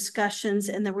there were discussions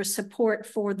and there was support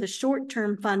for the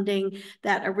short-term funding,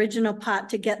 that original pot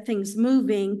to get things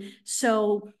moving.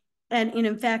 So And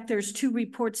in fact, there's 2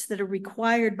 reports that are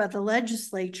required by the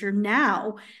legislature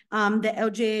now. The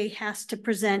LJA has to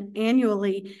present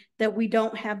annually that we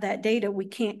don't have that data. We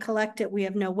can't collect it. We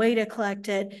have no way to collect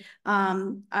it.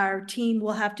 Our team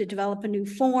will have to develop a new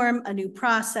form, a new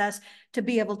process to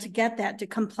be able to get that to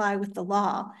comply with the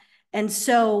law. And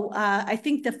so I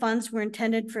think the funds were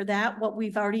intended for that, what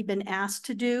we've already been asked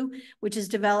to do, which is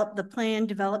develop the plan,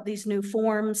 develop these new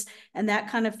forms and that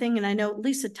kind of thing. And I know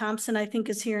Lisa Thompson, I think,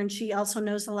 is here and she also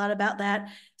knows a lot about that.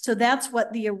 So that's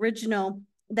what the original,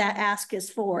 that ask is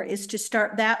for, is to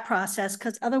start that process,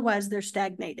 because otherwise they're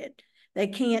stagnated. They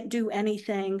can't do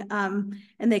anything, and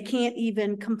they can't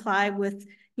even comply with,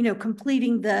 you know,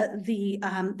 completing the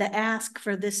ask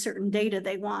for this certain data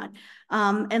they want.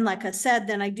 And like I said,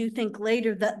 then I do think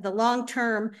later that the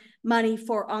long-term money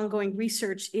for ongoing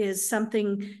research is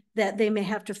something that they may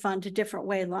have to fund a different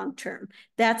way long-term.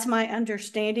 That's my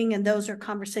understanding, and those are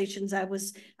conversations I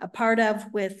was a part of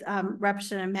with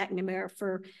Representative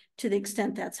McNamara to the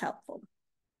extent that's helpful.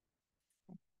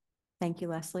 Thank you,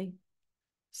 Leslie.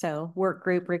 So work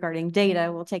group regarding data,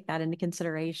 we'll take that into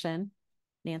consideration.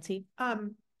 Nancy?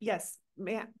 Yes,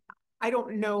 I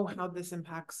don't know how this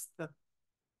impacts the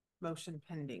motion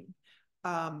pending.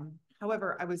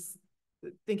 However, I was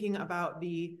thinking about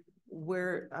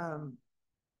where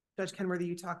Judge Kenworthy,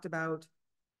 you talked about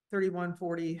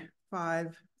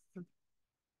 3145,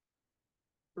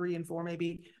 3 and 4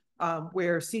 maybe,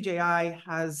 where CJI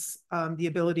has the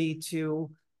ability to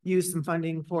use some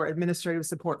funding for administrative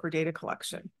support for data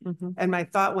collection. And my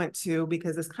thought went to,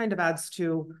 because this kind of adds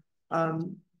to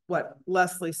what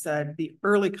Leslie said, the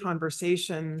early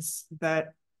conversations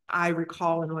that I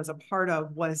recall and was a part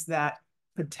of was that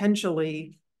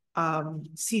potentially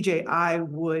CJI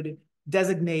would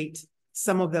designate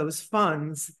some of those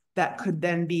funds that could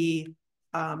then be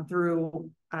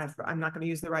through, I'm not going to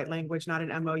use the right language, not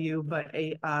an MOU, but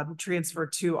a transfer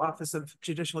to Office of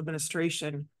Judicial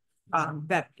Administration,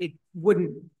 that it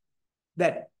wouldn't,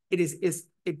 that it is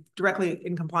directly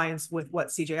in compliance with what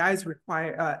CJI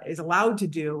is allowed to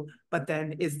do, but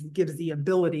then gives the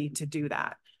ability to do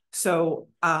that. So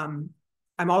I'm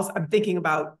thinking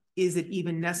about, is it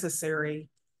even necessary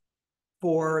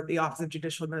for the Office of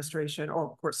Judicial Administration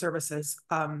or Court Services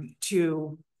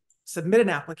to submit an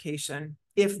application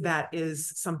if that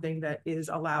is something that is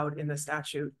allowed in the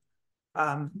statute?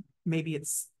 Maybe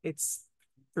it's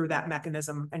through that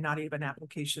mechanism and not even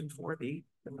application for the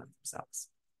themselves.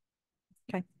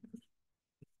 Okay.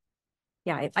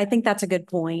 Yeah, I think that's a good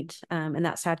point. And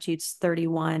that statute's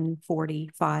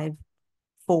 3145(4)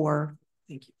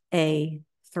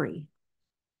 A3,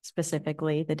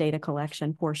 specifically the data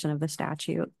collection portion of the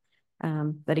statute.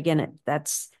 But again,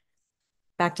 that's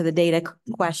back to the data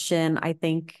question. I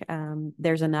think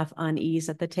there's enough unease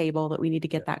at the table that we need to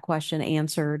get that question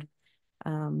answered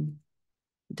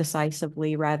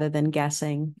decisively rather than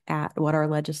guessing at what our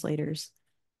legislators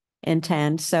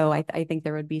intend. So I think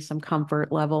there would be some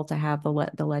comfort level to have the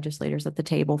legislators at the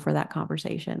table for that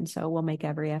conversation. So we'll make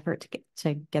every effort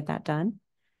to get that done.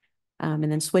 And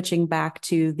then switching back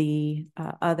to the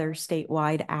other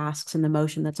statewide asks in the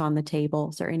motion that's on the table.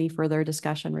 Is there any further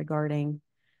discussion regarding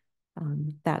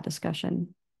that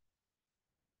discussion?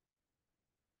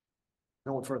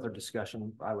 The only further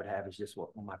discussion I would have is just what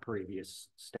my previous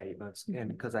statements, and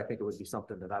because I think it would be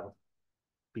something that I would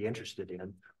be interested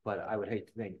in, but I would hate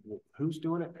to think, well, who's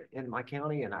doing it in my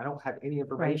county, and I don't have any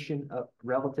information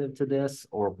relative to this,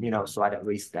 or so I'd at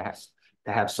least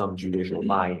have some judicial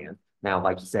buy-in. Now,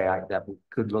 like you say, that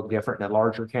could look different in a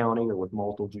larger county or with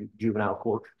multiple juvenile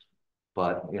courts,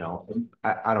 but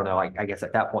I don't know. I guess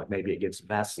at that point maybe it gets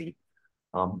messy,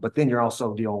 but then you're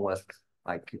also dealing with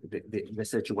like the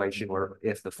situation where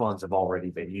if the funds have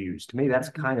already been used. To me, that's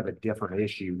kind of a different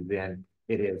issue than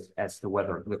it is as to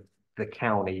whether the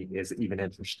county is even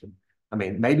interested. I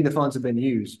mean, maybe the funds have been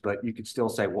used, but you could still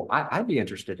say, well, I'd be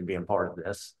interested in being part of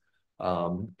this,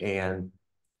 and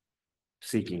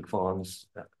seeking funds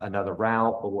another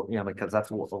route, or because that's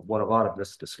what a lot of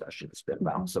this discussion has been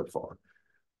about so far.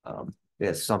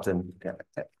 Is something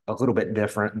a little bit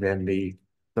different than the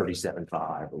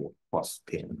 37.5 or plus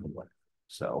 10 or whatever.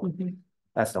 So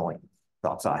that's the only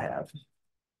thoughts I have.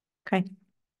 Okay.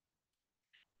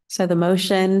 So the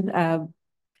motion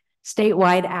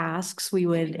statewide asks, we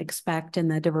would expect in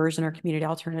the diversion or community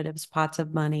alternatives pots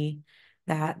of money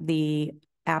that the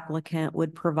applicant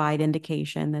would provide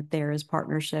indication that there is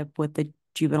partnership with the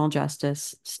juvenile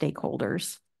justice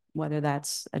stakeholders, whether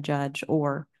that's a judge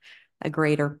or a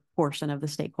greater portion of the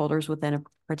stakeholders within a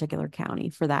particular county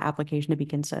for that application to be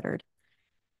considered.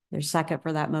 There's a second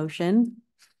for that motion.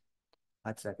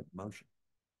 I'd second the motion.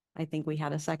 I think we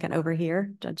had a second over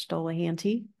here, Judge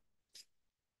Dolahanty.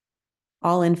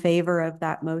 All in favor of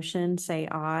that motion, say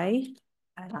aye.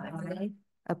 Aye.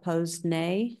 Opposed,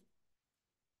 nay.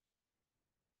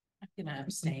 I'm gonna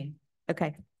abstain.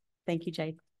 Okay, thank you,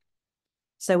 Jade.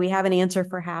 So we have an answer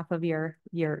for half of your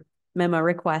memo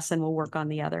requests, and we'll work on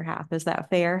the other half. Is that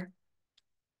fair?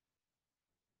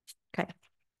 Okay.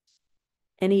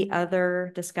 Any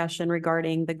other discussion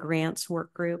regarding the grants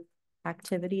work group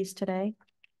activities today?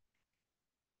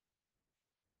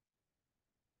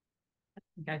 I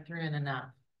think I threw in enough.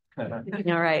 All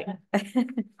right.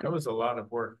 That was a lot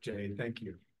of work, Jay. Thank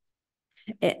you.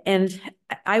 And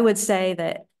I would say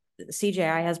that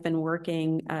CJI has been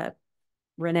working,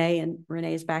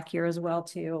 Renee's back here as well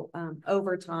too,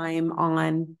 overtime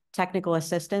on technical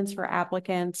assistance for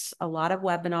applicants, a lot of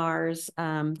webinars,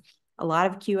 a lot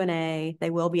of Q&A. They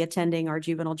will be attending our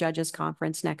juvenile judges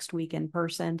conference next week in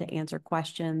person to answer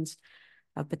questions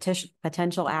of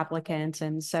potential applicants.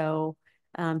 And so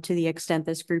to the extent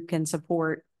this group can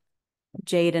support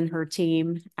Jade and her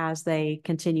team as they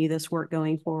continue this work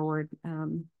going forward,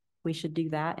 we should do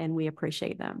that, and we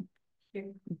appreciate them.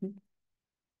 Mm-hmm.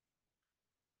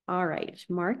 All right,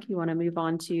 Mark, you want to move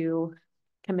on to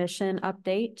commission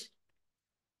update?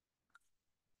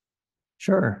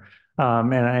 Sure.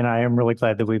 And I am really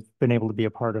glad that we've been able to be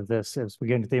a part of this as we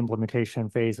get into the implementation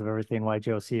phase of everything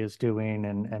YGOC is doing,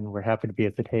 and we're happy to be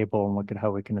at the table and look at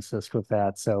how we can assist with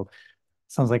that. So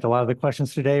sounds like a lot of the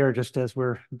questions today are just as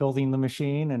we're building the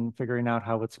machine and figuring out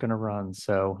how it's going to run.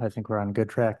 So I think we're on a good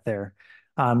track there.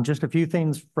 Just a few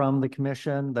things from the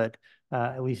commission that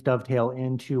at least dovetail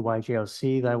into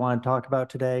YGOC that I want to talk about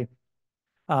today.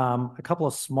 A couple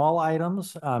of small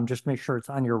items, just make sure it's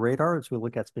on your radar as we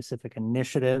look at specific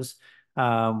initiatives.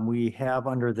 We have,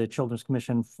 under the Children's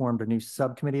Commission, formed a new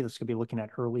subcommittee that's going to be looking at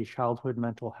early childhood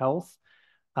mental health.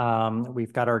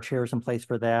 We've got our chairs in place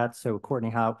for that. So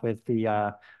Courtney Hopp with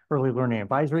the Early Learning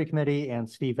Advisory Committee, and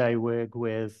Steve Awig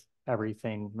with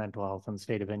everything mental health in the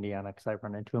state of Indiana, because I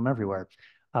run into him everywhere.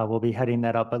 We'll be heading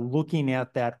that up, but looking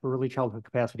at that early childhood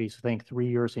capacity, so think 3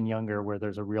 years and younger where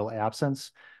there's a real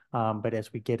absence. But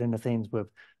as we get into things with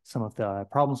some of the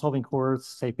problem-solving courts,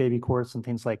 safe baby courts and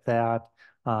things like that,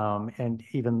 and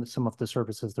even some of the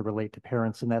services that relate to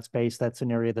parents in that space, that's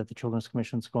an area that the Children's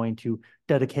Commission is going to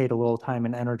dedicate a little time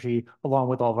and energy, along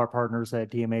with all of our partners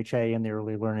at DMHA and the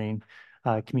early learning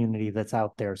community that's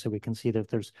out there. So we can see that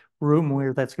there's room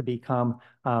where that's going to become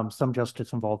some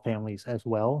justice-involved families as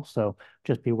well. So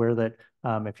just be aware that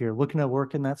if you're looking to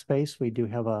work in that space, we do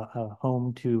have a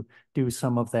home to do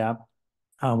some of that.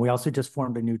 We also just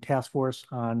formed a new task force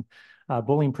on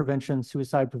bullying prevention,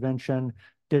 suicide prevention,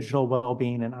 digital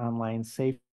well-being, and online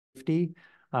safety.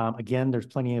 Again, there's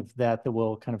plenty of that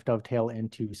will kind of dovetail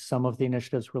into some of the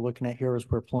initiatives we're looking at here as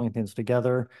we're pulling things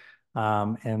together.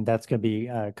 And that's going to be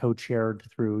co-chaired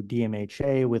through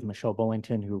DMHA with Michelle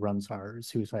Bullington, who runs our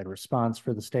suicide response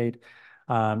for the state,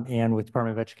 and with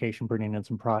Department of Education bringing in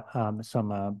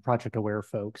some Project Aware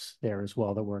folks there as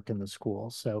well that work in the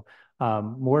schools. So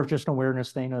more of just an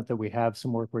awareness thing that we have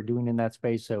some work we're doing in that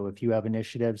space. So if you have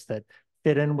initiatives that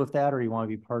fit in with that, or you want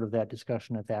to be part of that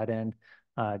discussion at that end,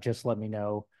 just let me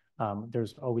know.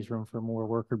 There's always room for more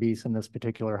worker bees in this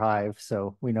particular hive.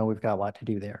 So we know we've got a lot to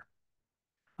do there.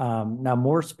 Now,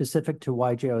 more specific to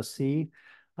YGOC,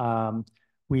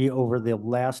 we, over the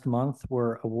last month,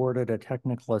 were awarded a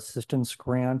technical assistance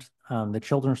grant. The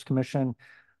Children's Commission,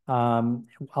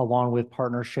 along with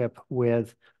partnership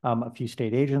with a few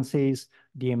state agencies,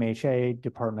 DMHA,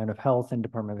 Department of Health, and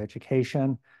Department of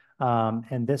Education.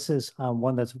 And this is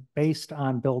one that's based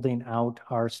on building out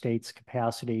our state's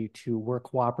capacity to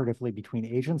work cooperatively between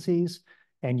agencies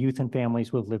and youth and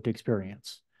families with lived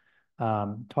experience.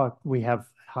 We have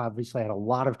obviously had a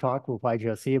lot of talk with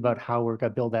YGOC about how we're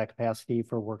going to build that capacity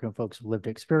for working folks with lived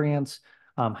experience,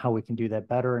 how we can do that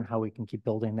better, and how we can keep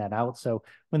building that out. So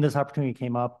when this opportunity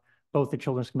came up, both the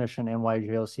Children's Commission and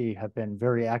YGOC have been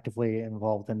very actively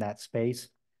involved in that space.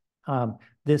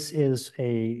 This is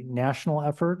a national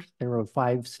effort. There were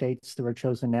 5 states that were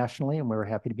chosen nationally, and we were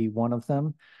happy to be one of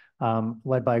them,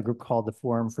 led by a group called the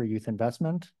Forum for Youth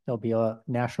Investment. There'll be a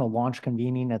national launch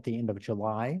convening at the end of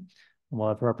July. We'll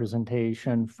have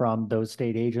representation from those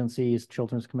state agencies,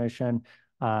 Children's Commission,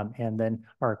 and then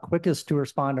our quickest to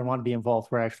respond and want to be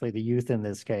involved were actually the youth in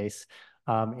this case,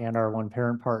 and our one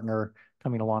parent partner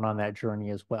coming along on that journey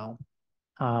as well.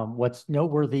 What's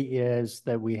noteworthy is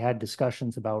that we had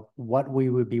discussions about what we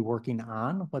would be working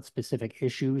on, what specific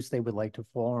issues they would like to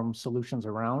form solutions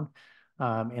around,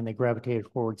 and they gravitated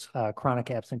towards chronic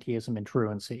absenteeism and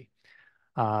truancy.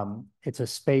 It's a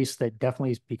space that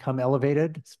definitely has become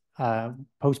elevated. It's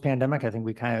post-pandemic, I think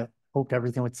we kind of hoped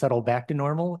everything would settle back to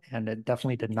normal, and it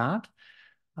definitely did not.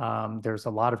 There's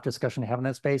a lot of discussion to have in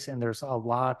that space, and there's a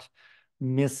lot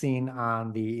missing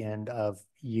on the end of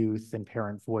youth and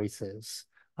parent voices.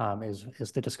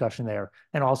 Is the discussion there.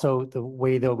 And also the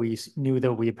way that we knew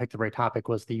that we had picked the right topic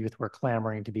was the youth were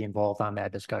clamoring to be involved on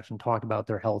that discussion, talk about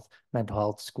their health, mental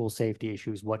health, school safety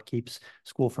issues, what keeps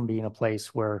school from being a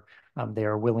place where they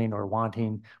are willing or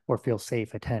wanting or feel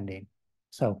safe attending.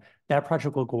 So that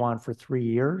project will go on for 3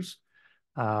 years.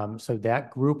 So that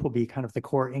group will be kind of the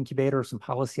core incubator of some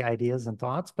policy ideas and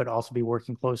thoughts, but also be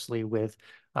working closely with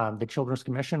the Children's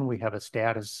Commission. We have a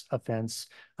status offense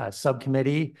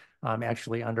subcommittee,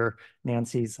 actually under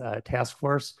Nancy's task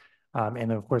force. And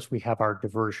then of course we have our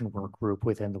diversion work group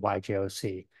within the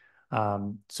YJOC.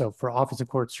 So for Office of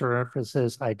Court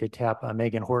Services, I did tap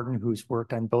Megan Horton, who's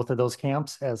worked on both of those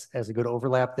camps as a good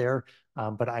overlap there.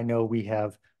 But I know we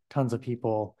have tons of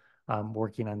people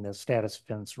working on the status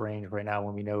offense range right now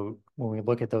when we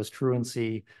look at those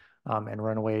truancy and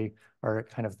runaway are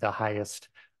kind of the highest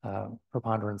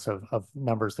preponderance of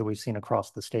numbers that we've seen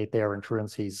across the state there, and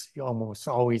truancy's almost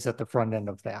always at the front end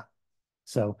of that.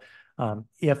 So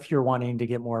if you're wanting to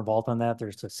get more involved on that,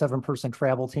 there's a 7-person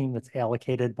travel team that's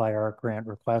allocated by our grant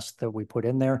request that we put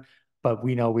in there. But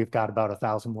we know we've got about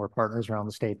 1,000 more partners around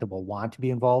the state that will want to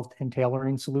be involved in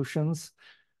tailoring solutions.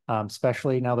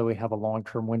 Especially now that we have a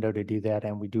long-term window to do that,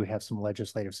 and we do have some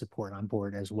legislative support on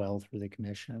board as well through the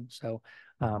commission. So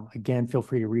again, feel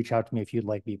free to reach out to me if you'd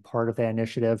like to be part of that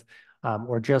initiative,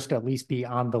 or just at least be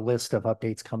on the list of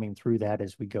updates coming through that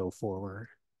as we go forward.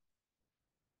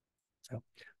 So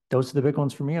those are the big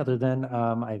ones for me, other than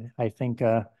I think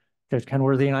Judge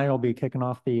Kenworthy and I will be kicking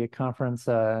off the conference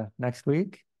next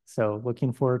week. So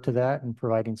looking forward to that and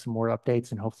providing some more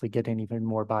updates and hopefully getting even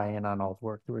more buy-in on all the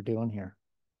work that we're doing here.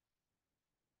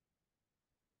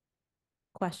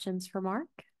 Questions for Mark?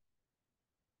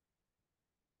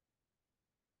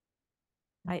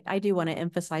 I do want to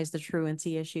emphasize the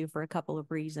truancy issue for a couple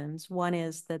of reasons. One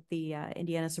is that the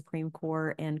Indiana Supreme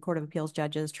Court and Court of Appeals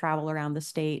judges travel around the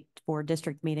state for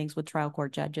district meetings with trial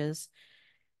court judges.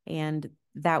 And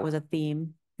that was a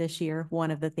theme this year. One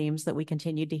of the themes that we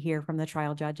continued to hear from the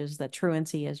trial judges, that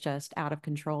truancy is just out of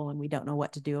control and we don't know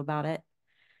what to do about it.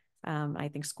 I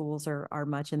think schools are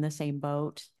much in the same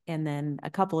boat. And then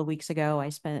a couple of weeks ago,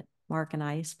 Mark and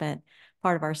I spent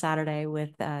part of our Saturday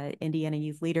with Indiana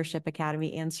Youth Leadership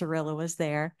Academy, and Cirilla was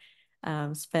there.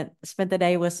 Spent the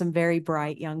day with some very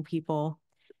bright young people.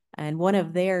 And one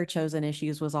of their chosen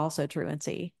issues was also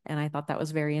truancy. And I thought that was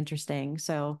very interesting.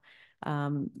 So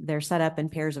they're set up in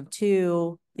pairs of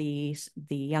 2. The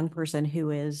young person who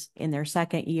is in their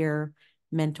second year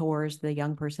mentors the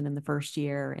young person in the first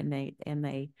year, and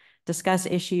they discuss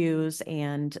issues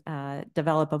and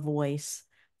develop a voice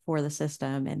for the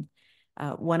system. And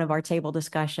one of our table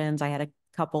discussions, I had a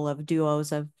couple of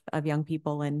duos of young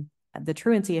people, and the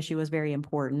truancy issue was very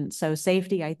important. So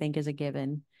safety, I think, is a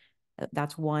given.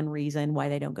 That's one reason why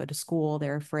they don't go to school.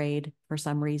 They're afraid for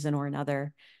some reason or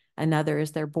another. Another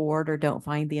is they're bored or don't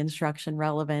find the instruction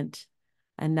relevant.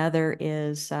 Another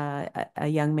is a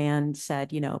young man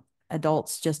said,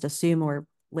 adults just assume we're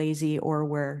lazy or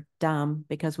we're dumb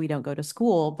because we don't go to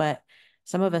school, but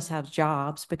some of us have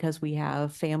jobs because we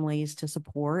have families to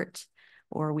support,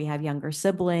 or we have younger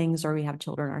siblings, or we have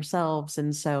children ourselves.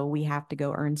 And so we have to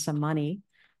go earn some money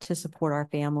to support our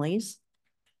families.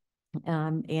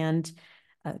 And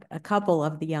a couple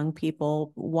of the young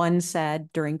people, one said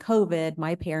during COVID,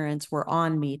 my parents were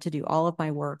on me to do all of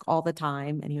my work all the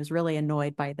time. And he was really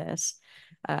annoyed by this,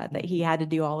 that he had to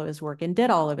do all of his work, and did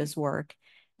all of his work.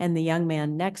 And the young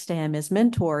man next to him, his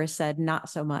mentor, said not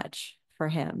so much for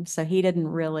him. So he didn't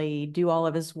really do all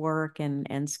of his work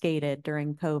and skated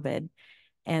during COVID.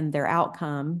 And their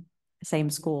outcome, same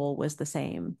school, was the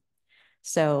same.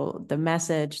 So the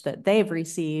message that they've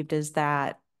received is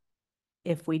that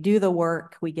if we do the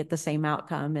work, we get the same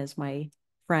outcome as my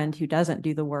friend who doesn't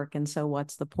do the work. And so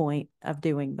what's the point of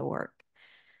doing the work?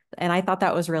 And I thought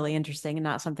that was really interesting and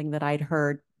not something that I'd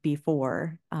heard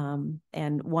before. And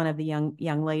one of the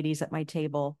young ladies at my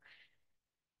table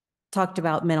talked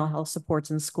about mental health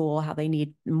supports in school, how they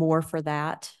need more for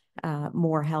that,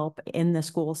 more help in the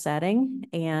school setting,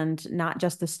 and not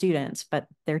just the students, but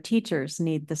their teachers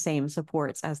need the same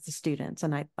supports as the students.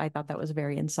 And I thought that was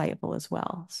very insightful as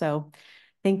well. So I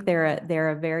think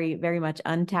they're a very, very much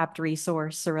untapped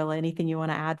resource. Cirilla, anything you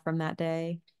want to add from that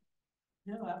day?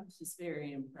 No, I was just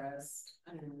very impressed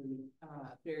and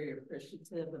very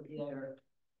appreciative of their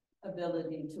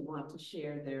ability to want to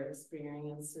share their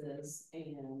experiences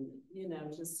and, you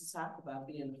know, just to talk about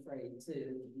being afraid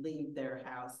to leave their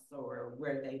house or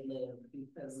where they live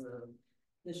because of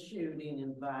the shooting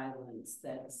and violence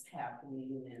that's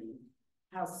happening, and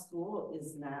how school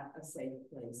is not a safe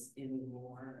place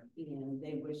anymore. And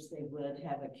they wish they would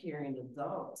have a caring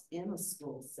adult in a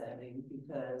school setting,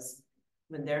 because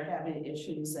when they're having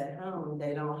issues at home,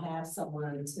 they don't have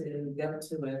someone to go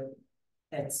to it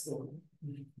at school.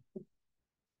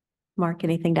 Mark,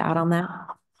 anything to add on that?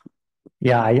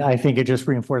 Yeah, I think it just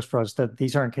reinforced for us that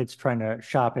these aren't kids trying to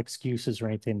shop excuses or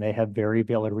anything. They have very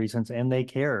valid reasons, and they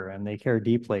care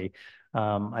deeply.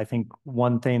 I think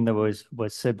one thing that was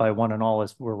said by one and all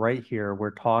is, we're right here,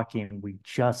 we're talking, we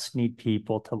just need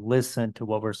people to listen to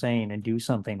what we're saying and do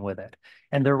something with it.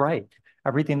 And they're right.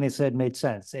 Everything they said made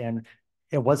sense. And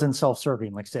it wasn't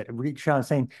self-serving. Like I said, reach out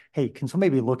saying, hey, can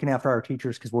somebody be looking after our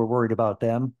teachers because we're worried about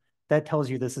them? That tells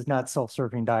you this is not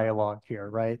self-serving dialogue here,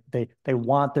 right? They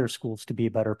want their schools to be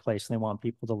a better place, and they want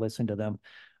people to listen to them.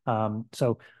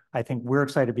 So I think we're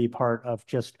excited to be part of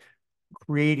just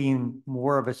creating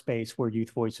more of a space where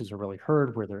youth voices are really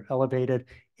heard, where they're elevated.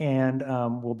 And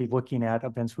we'll be looking at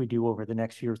events we do over the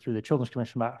next year through the Children's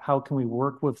Commission about how can we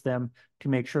work with them to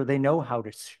make sure they know how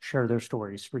to share their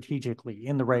stories strategically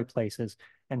in the right places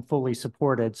and fully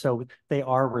supported, so they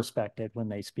are respected when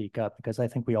they speak up, because I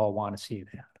think we all want to see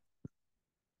that.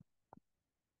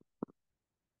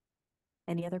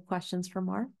 Any other questions for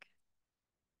Mark?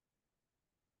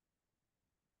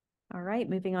 All right,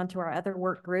 moving on to our other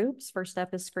work groups. First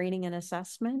up is screening and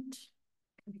assessment.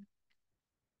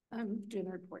 I'm doing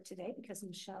a report today because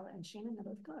Michelle and Shannon are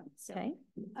both gone. So, okay.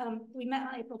 We met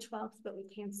on April 12th, but we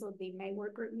canceled the May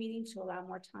work group meeting to allow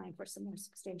more time for some more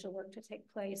substantial work to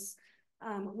take place.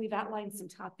 We've outlined some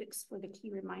topics for the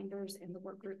key reminders, and the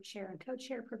work group chair and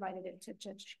co-chair provided it to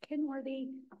Judge Kenworthy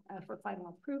for final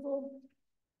approval.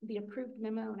 The approved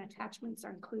memo and attachments are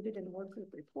included in the work group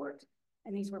report,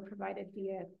 and these were provided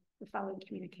via the following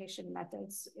communication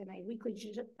methods: in a weekly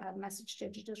message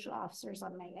to judicial officers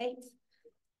on May 8th,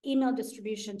 email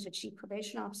distribution to chief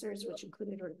probation officers, which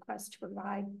included a request to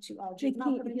provide to all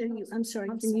juvenile probation officers. I'm sorry,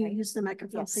 can you use the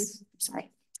microphone, yes, please?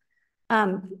 Sorry.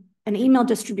 An email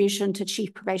distribution to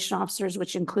chief probation officers,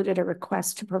 which included a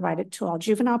request to provide it to all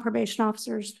juvenile probation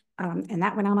officers, and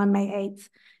that went out on May 8th.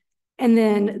 And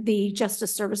then the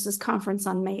Justice Services Conference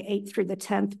on May 8th through the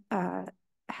 10th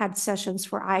had sessions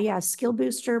for IAS Skill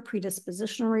Booster,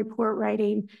 predispositional report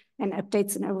writing, and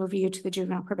updates and overview to the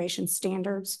juvenile probation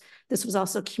standards. This was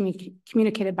also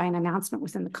communicated by an announcement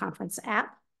within the conference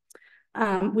app.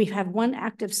 We have one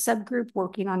active subgroup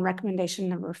working on recommendation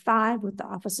number 5 with the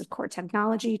Office of Court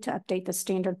Technology to update the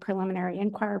standard preliminary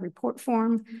inquiry report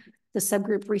form. The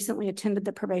subgroup recently attended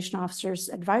the Probation Officers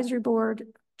Advisory Board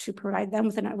to provide them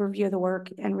with an overview of the work,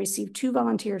 and received 2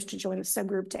 volunteers to join the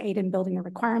subgroup to aid in building the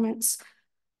requirements.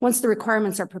 Once the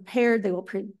requirements are prepared, they will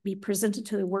be presented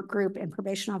to the work group and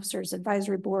Probation Officers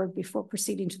Advisory Board before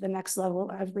proceeding to the next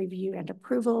level of review and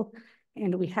approval.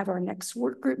 And we have our next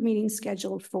work group meeting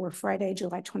scheduled for Friday,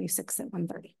 July 26th at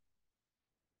 1:30.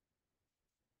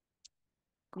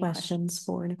 Questions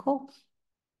for Nicole?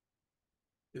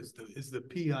 Is the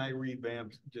PI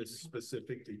revamp just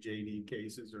specific to JD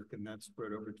cases, or can that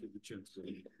spread over to the CHIPS?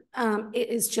 It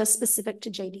is just specific to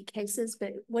JD cases,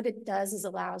 but what it does is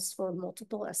allows for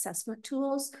multiple assessment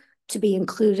tools to be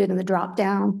included in the drop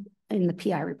down in the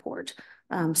PI report.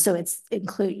 So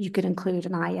you could include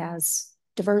an IAS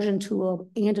diversion tool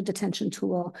and a detention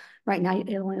tool. Right now,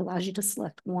 it only allows you to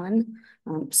select one.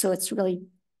 So it's really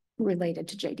related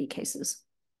to JD cases.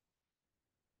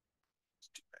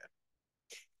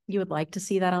 You would like to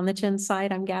see that on the chin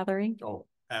side, I'm gathering? Oh,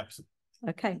 absolutely.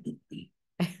 Okay.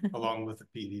 Along with the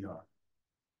PDR.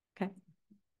 Okay. I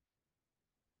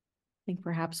think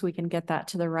perhaps we can get that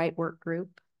to the right work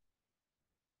group.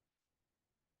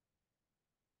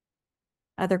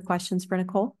 Other questions for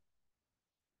Nicole?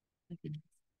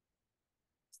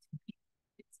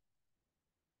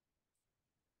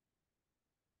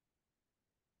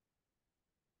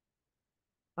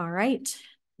 All right.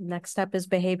 Next up is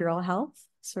behavioral health.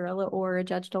 Cirilla or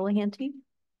Judge Dolahanty?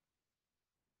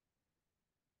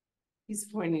 He's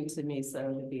pointing to me, so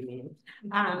it'll be me.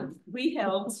 We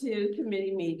held 2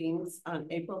 committee meetings on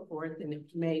April 4th and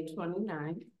May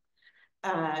 29th.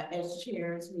 As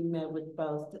chairs, we met with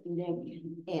both Nick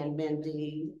and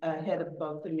Mindy ahead of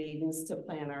both the meetings to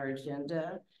plan our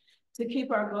agenda. To keep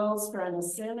our goals front and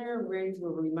center, we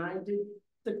were reminded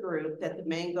the group that the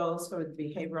main goals for the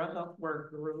behavioral health work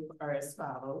group are as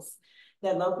follows: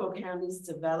 that local counties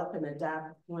develop and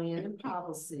adopt plan and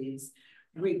policies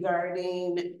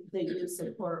regarding the use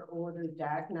of court-ordered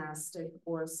diagnostic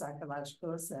or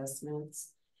psychological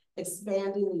assessments,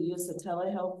 expanding the use of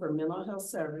telehealth for mental health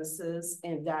services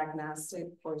and diagnostic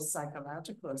or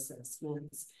psychological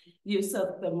assessments, use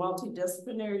of the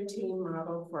multidisciplinary team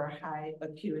model for high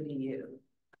acuity youth.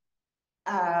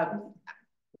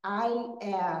 I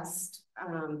asked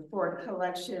for a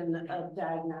collection of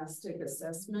diagnostic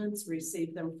assessments,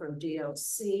 received them from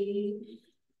DLC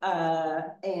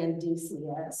and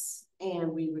DCS,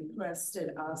 and we requested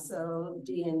also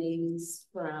D&Es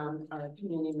from our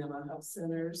community mental health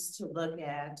centers to look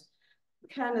at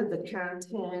kind of the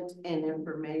content and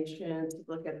information, to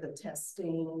look at the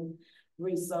testing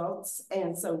results,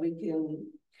 and so we can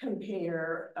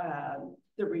compare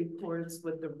the reports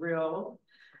with the real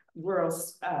world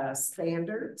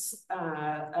standards.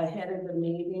 Ahead of the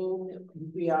meeting,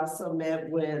 we also met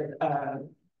with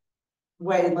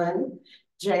Waylon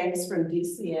James from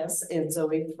DCS and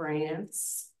Zoe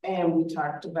France, and we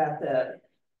talked about the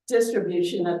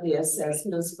distribution of the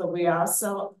assessments, but we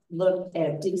also looked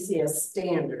at DCS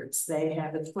standards. They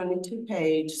have a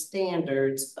 22-page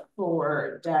standards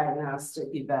for diagnostic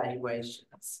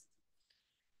evaluations.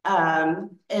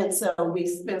 And so we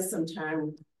spent some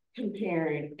time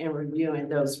comparing and reviewing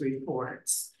those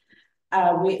reports.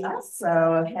 We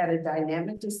also had a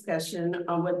dynamic discussion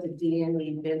on what the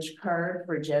D&E bench card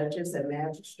for judges and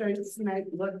magistrates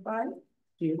might look like.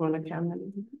 Do you want to comment?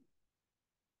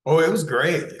 Oh, it was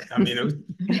great. I mean, it was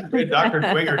great. Dr.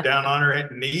 Twinger down on her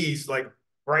knees, like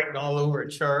writing all over a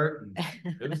chart.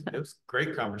 And it was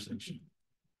great conversation.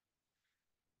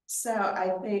 So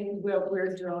I think what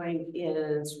we're doing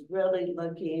is really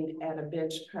looking at a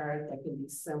bench card that can be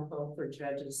simple for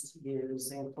judges to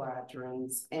use in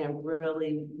quadrants, and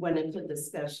really went into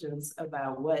discussions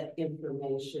about what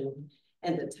information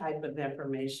and the type of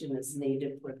information is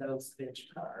needed for those bench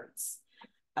cards.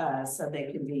 So they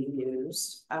can be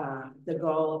used. The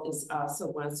goal is also,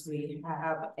 once we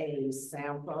have a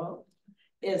sample,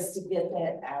 is to get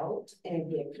that out and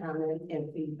get comment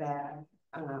and feedback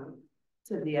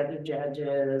to the other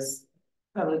judges,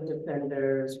 public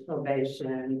defenders,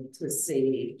 probation, to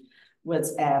see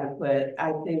what's adequate.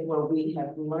 I think what we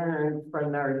have learned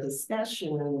from our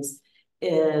discussions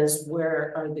is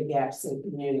where are the gaps in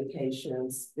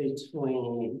communications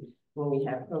between when we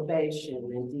have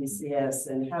probation and DCS,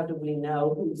 and how do we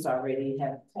know who's already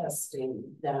had testing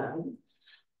done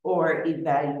or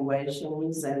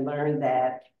evaluations, and learn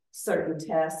that certain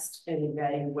tests and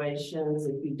evaluations,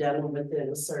 if you've done them within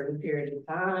a certain period of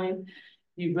time,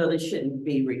 you really shouldn't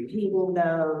be repeating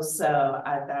those. So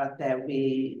I thought that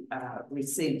we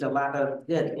received a lot of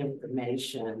good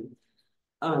information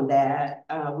on that.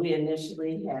 We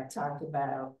initially had talked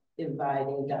about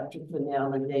inviting Dr.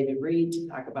 Fennell and David Reed to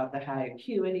talk about the high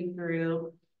acuity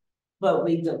group, but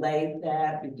we delayed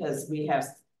that because we have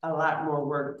a lot more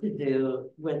work to do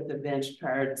with the bench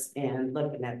cards and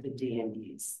looking at the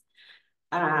D&Es.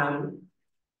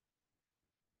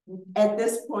 At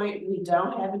this point, we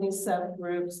don't have any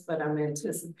subgroups, but I'm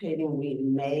anticipating we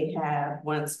may have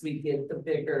once we get the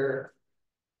bigger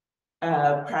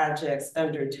projects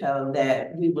under tow,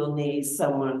 that we will need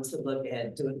someone to look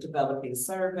at developing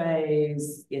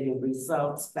surveys, getting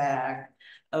results back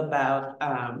about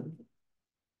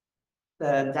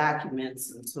the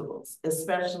documents and tools,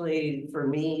 especially for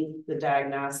me, the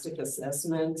diagnostic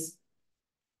assessments.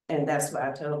 And that's why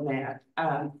I told Matt,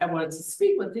 I wanted to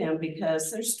speak with him because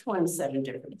there's 27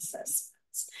 different assessments.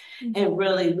 And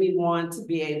really, we want to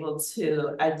be able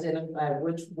to identify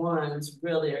which ones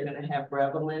really are going to have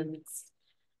relevance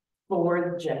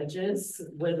for judges.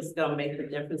 What is going to make the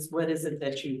difference? What is it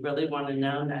that you really want to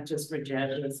know, not just for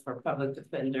judges, for public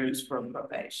defenders, for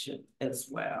probation as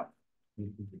well.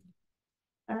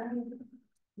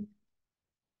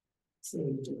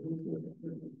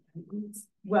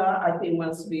 Well, I think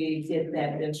once we get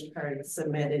that bench card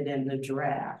submitted in the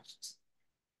draft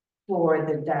for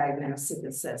the diagnostic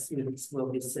assessments,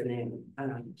 we'll be sending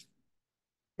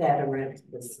that around to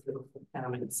the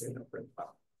comments in the report.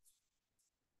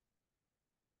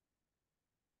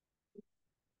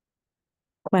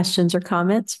 Questions or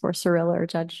comments for Cirilla or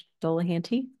Judge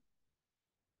Dolahanty?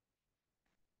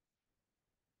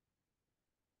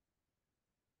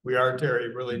 We are,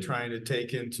 Terry, really trying to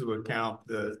take into account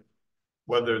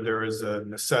whether there is a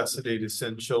necessity to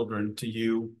send children to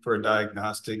you for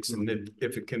diagnostics, and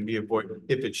if it can be avoided,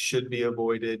 if it should be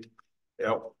avoided,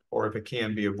 or if it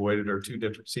can be avoided, or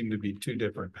seem to be two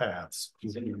different paths.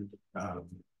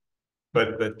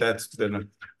 But that's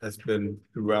been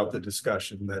throughout the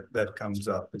discussion that comes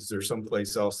up. Is there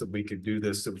someplace else that we could do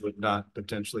this that would not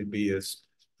potentially be as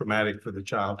traumatic for the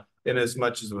child? and as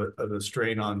much as of a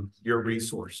strain on your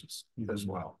resources as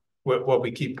well. What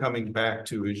we keep coming back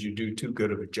to is you do too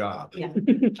good of a job. Yeah,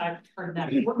 I've heard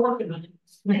that. We're working on it.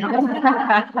 No,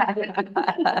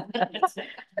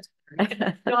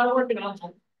 I'm working on it.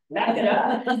 Back it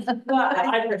up. Well,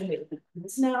 I appreciate it.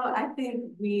 No, I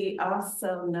think we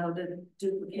also know the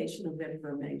duplication of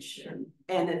information.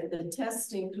 And if the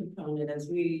testing component, as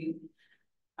we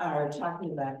are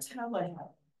talking about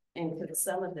telehealth, and could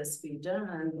some of this be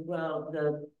done? Well,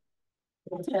 the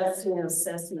testing and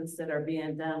assessments that are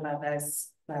being done by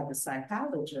the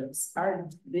psychologists are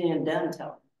being done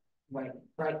right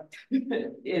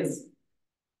is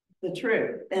the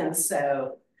truth. And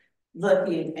so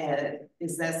looking at,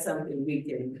 is that something we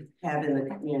can have in the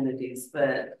communities?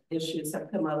 But issues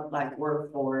have come up like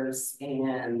workforce,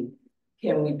 and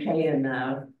can we pay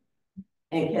enough?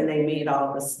 And can they meet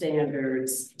all the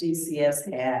standards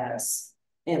DCS has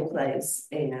in place?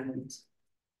 And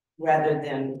rather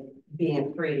than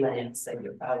being freelance, that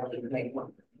you probably make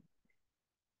one.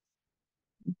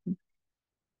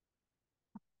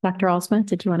 Dr. Alsma,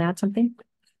 did you want to add something?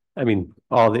 I mean,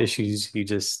 all the issues you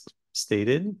just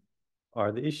stated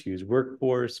are the issues: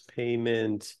 workforce,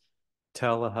 payment,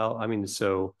 telehealth. I mean,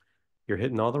 so you're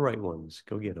hitting all the right ones.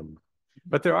 Go get them.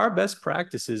 But there are best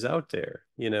practices out there,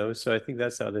 you know, so I think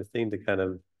that's the other thing to kind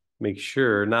of make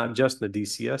sure, not just on the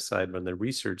DCS side, but on the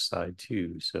research side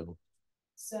too. So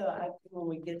When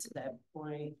we get to that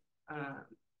point,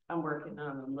 I'm working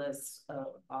on a list of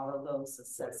all of those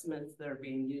assessments that are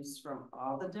being used from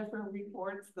all the different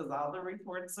reports, because all the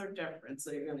reports are different.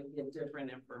 So you're going to get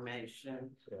different information.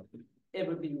 Yeah. It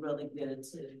would be really good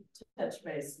to touch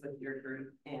base with your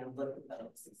group and look at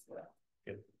those as well.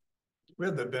 Yeah. We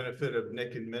have the benefit of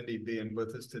Nick and Mindy being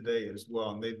with us today as well,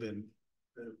 and they've been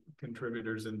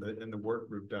contributors in the work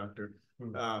group, Doctor.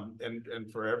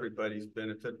 And for everybody's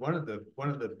benefit, one of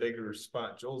the bigger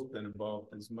spot, Joel's been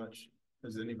involved as much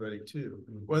as anybody too.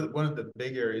 One of the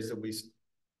big areas that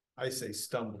I say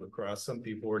stumbled across, some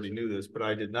people already knew this, but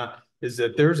I did not, is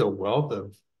that there's a wealth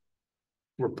of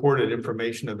reported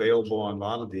information available on a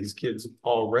lot of these kids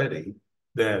already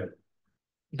that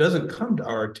doesn't come to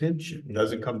our attention.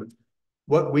 Doesn't come to,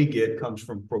 what we get comes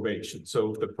from probation.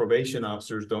 So if the probation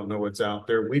officers don't know what's out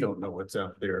there, we don't know what's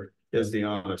out there, is the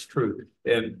honest truth.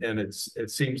 And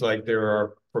it seems like there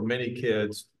are, for many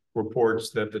kids,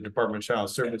 reports that the Department of Child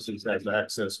Services has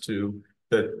access to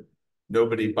that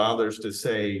nobody bothers to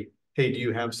say, hey, do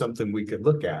you have something we could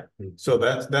look at? So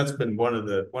that's been one of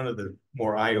the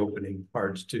more eye-opening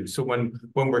parts too. So when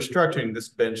we're structuring this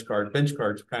bench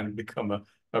cards kind of become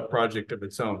a project of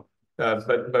its own. But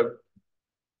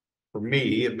for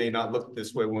me, it may not look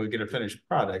this way when we get a finished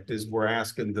product, is we're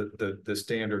asking the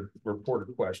standard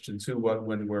reported questions: who, what,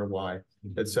 when, where, why,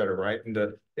 et cetera, right? And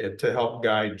to help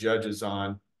guide judges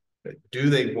on, do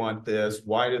they want this?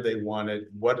 Why do they want it?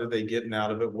 What are they getting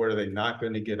out of it? What are they not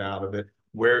going to get out of it?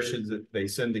 Where should they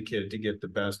send the kid to get the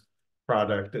best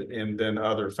product? And then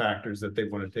other factors that they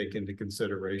want to take into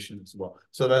consideration as well.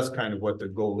 So that's kind of what the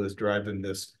goal is driving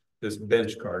this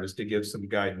bench card, is to give some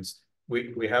guidance.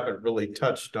 We haven't really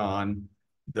touched on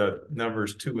the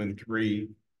numbers 2 and 3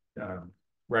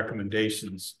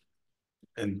 recommendations.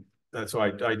 And that's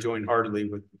why I joined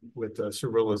heartily with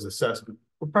Cirilla's assessment.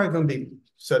 We're probably going to be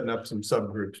setting up some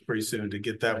subgroups pretty soon to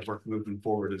get that work moving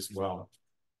forward as well.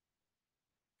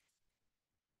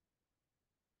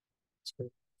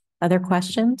 Other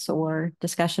questions or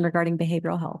discussion regarding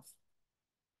behavioral health?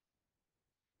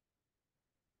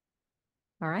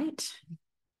 All right.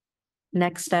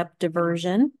 Next up,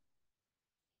 diversion.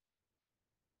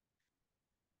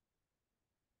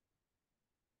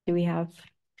 Do we have?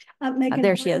 Megan,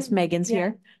 there she is. Megan's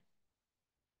here.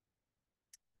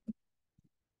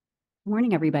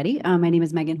 Morning, everybody. My name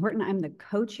is Megan Horton. I'm the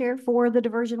co-chair for the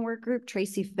diversion work group.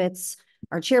 Tracy Fitz,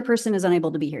 our chairperson, is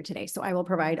unable to be here today, so I will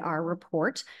provide our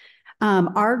report.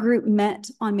 Our group met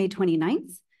on May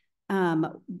 29th.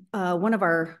 One of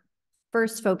our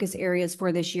first focus areas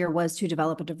for this year was to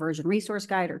develop a diversion resource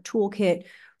guide or toolkit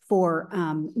for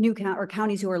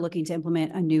counties who are looking to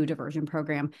implement a new diversion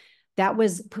program. That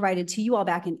was provided to you all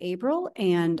back in April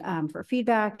and for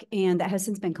feedback, and that has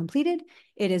since been completed.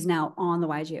 It is now on the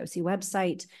YJOC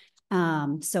website.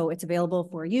 So it's available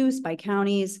for use by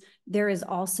counties. There is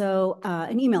also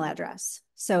an email address.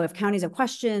 So if counties have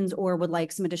questions or would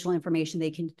like some additional information,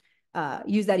 they can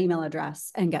use that email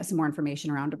address and get some more information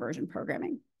around diversion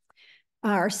programming.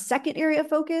 Our second area of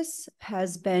focus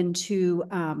has been to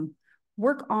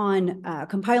work on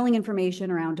compiling information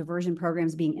around diversion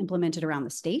programs being implemented around the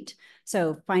state.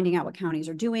 So finding out what counties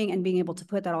are doing and being able to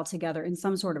put that all together in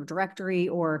some sort of directory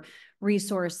or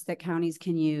resource that counties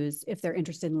can use if they're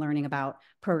interested in learning about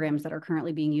programs that are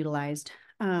currently being utilized.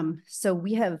 So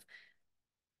we have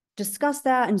discussed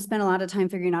that and spent a lot of time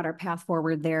figuring out our path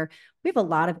forward there. We have a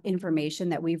lot of information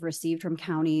that we've received from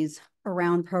counties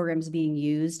around programs being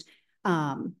used.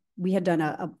 We had done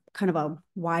a kind of a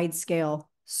wide scale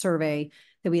survey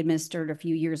that we administered a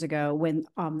few years ago when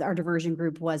our diversion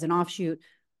group was an offshoot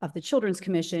of the Children's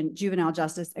Commission, Juvenile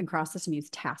Justice, and Cross System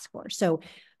Youth Task Force. So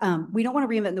we don't want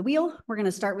to reinvent the wheel. We're going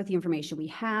to start with the information we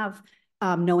have,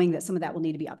 knowing that some of that will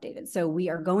need to be updated. So we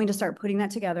are going to start putting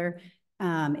that together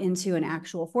into an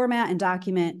actual format and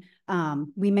document.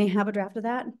 We may have a draft of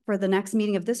that for the next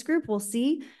meeting of this group. We'll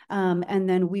see. And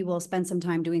then we will spend some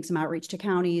time doing some outreach to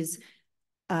counties,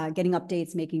 getting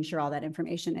updates, making sure all that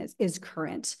information is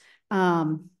current.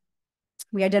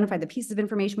 We identified the pieces of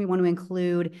information we want to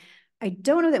include. I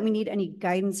don't know that we need any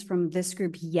guidance from this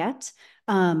group yet.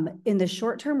 In the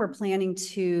short term, we're planning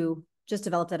to just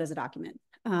develop that as a document.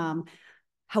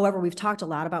 However, we've talked a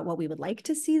lot about what we would like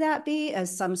to see that be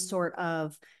as some sort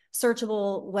of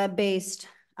searchable, web-based,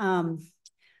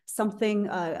 something,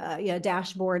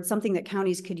 dashboard, something that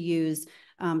counties could use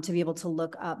to be able to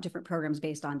look up different programs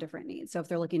based on different needs. So if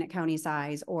they're looking at county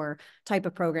size or type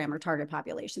of program or target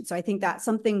population. So I think that's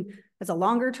something that's a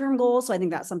longer term goal. So I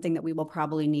think that's something that we will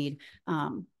probably need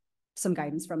some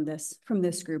guidance from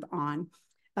this group on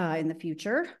in the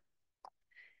future.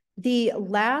 The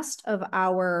last of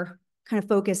our kind of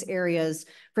focus areas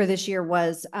for this year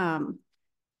was,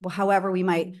 however we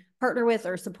might partner with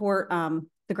or support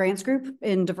the grants group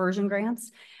in diversion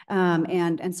grants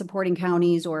and supporting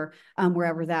counties or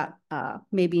wherever that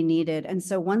may be needed. And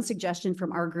so one suggestion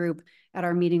from our group at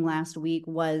our meeting last week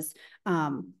was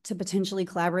to potentially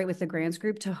collaborate with the grants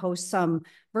group to host some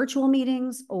virtual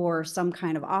meetings or some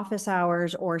kind of office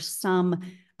hours or some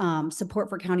support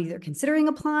for counties that are considering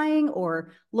applying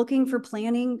or looking for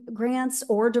planning grants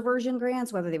or diversion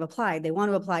grants, whether they've applied, they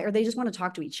want to apply, or they just want to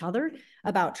talk to each other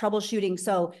about troubleshooting.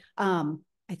 So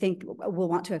I think we'll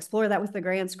want to explore that with the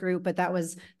grants group, but that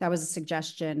was a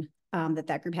suggestion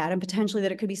that group had, and potentially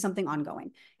that it could be something ongoing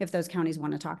if those counties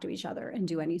want to talk to each other and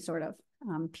do any sort of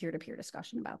peer-to-peer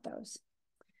discussion about those.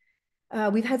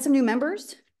 We've had some new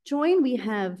members join. We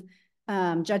have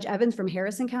Judge Evans from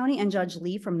Harrison County and Judge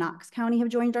Lee from Knox County have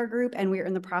joined our group, and we are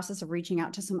in the process of reaching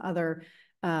out to some other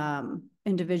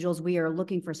individuals. We are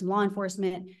looking for some law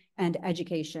enforcement and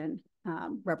education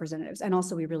representatives, and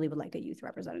also we really would like a youth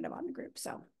representative on the group.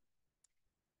 So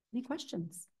any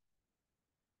questions?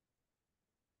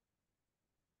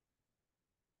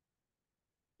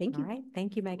 Thank you. All right,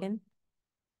 thank you, Megan.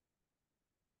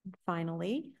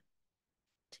 Finally,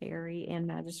 Terry and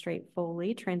Magistrate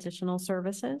Foley, Transitional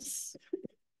Services.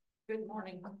 Good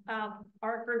morning.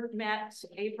 Our group met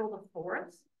April the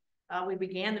 4th. We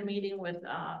began the meeting with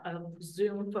a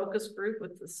Zoom focus group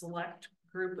with the select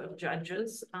group of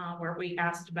judges where we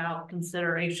asked about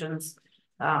considerations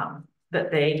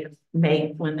that they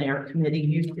make when they are committing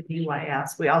youth to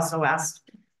DYS. We also asked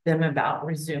them about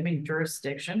resuming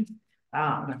jurisdiction.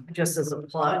 Just as a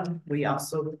plug, we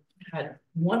also had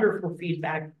wonderful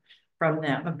feedback from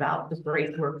them about the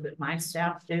great work that my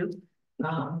staff do.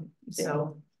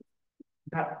 So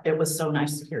it was so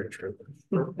nice to hear, truly.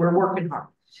 We're working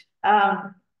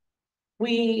hard.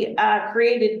 We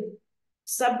created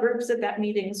subgroups at that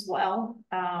meeting as well.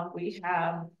 We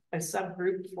have a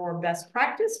subgroup for best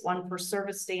practice, one for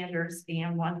service standards,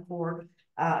 and one for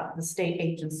the state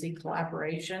agency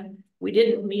collaboration. We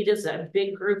didn't meet as a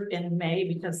big group in May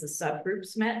because the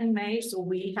subgroups met in May. So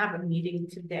we have a meeting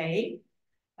today,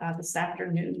 this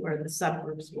afternoon, where the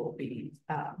subgroups will be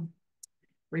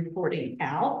reporting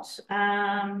out.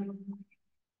 Let's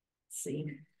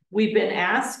see. We've been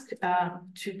asked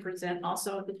to present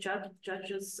also at the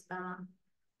judges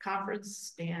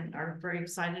conference and are very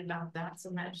excited about that.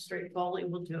 So Magistrate Foley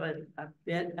will do a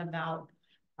bit about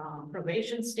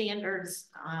probation standards.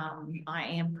 I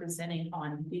am presenting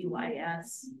on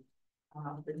DYS,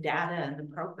 the data and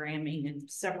the programming and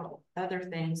several other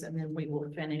things. And then we will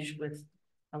finish with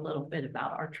a little bit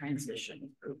about our transition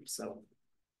group. So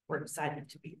we're excited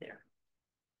to be there.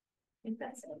 I think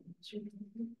that's it.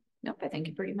 Nope, I think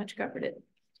you pretty much covered it.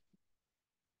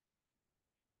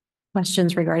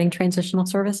 Questions regarding transitional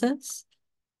services?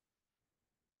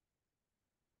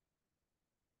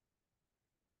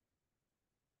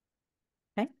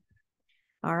 Okay.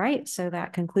 All right, so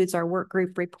that concludes our work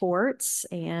group reports.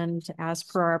 And as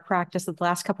per our practice of the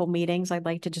last couple meetings, I'd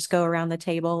like to just go around the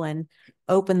table and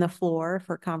open the floor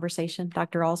for conversation.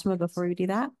 Dr. Alsma, before we do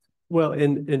that. Well,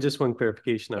 and just one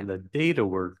clarification on the data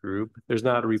work group, there's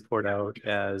not a report out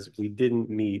as we didn't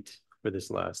meet for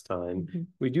this last time.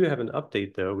 We do have an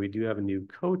update though. We do have a new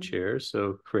co-chair.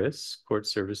 So Chris, Court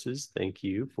Services, thank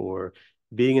you for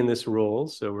being in this role.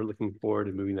 So we're looking forward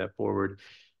to moving that forward.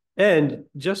 And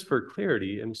just for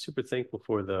clarity, I'm super thankful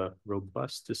for the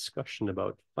robust discussion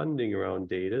about funding around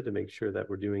data to make sure that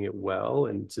we're doing it well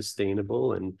and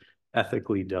sustainable and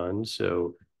ethically done.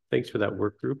 So thanks for that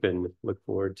work group and look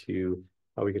forward to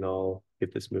how we can all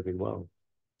get this moving well.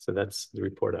 So that's the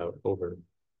report out. Over.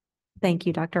 Thank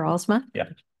you, Dr. Alsma. Yeah.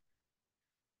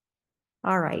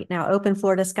 All right, now open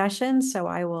floor discussion. So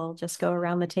I will just go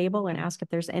around the table and ask if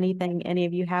there's anything any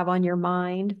of you have on your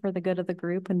mind for the good of the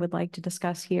group and would like to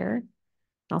discuss here.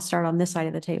 I'll start on this side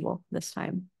of the table this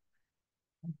time.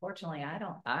 Unfortunately, I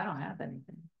don't have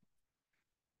anything.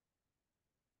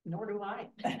 Nor do I.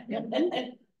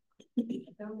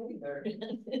 Don't either.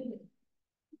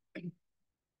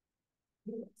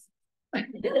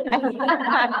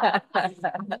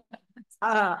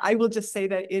 I will just say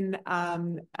that in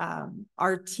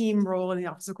our team role in the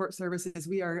Office of Court Services,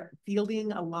 we are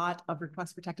fielding a lot of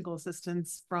requests for technical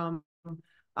assistance from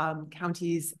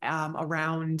counties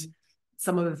around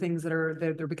some of the things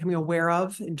that they're becoming aware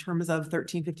of in terms of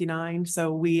 1359.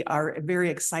 So we are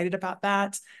very excited about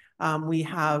that.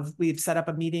 We've set up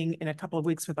a meeting in a couple of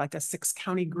weeks with like a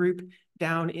 6-county group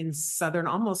down in southern,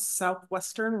 almost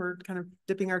southwestern. We're kind of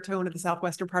dipping our toe into the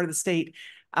southwestern part of the state.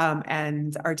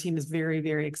 And our team is very,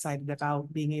 very excited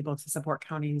about being able to support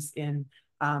counties in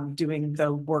doing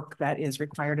the work that is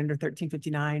required under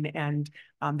 1359. And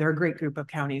they're a great group of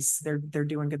counties. They're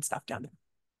doing good stuff down there.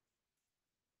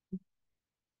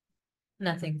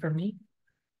 Nothing for me.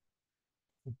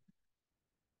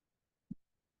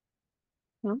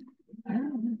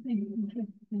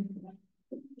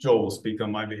 Joel will speak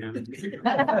on my behalf.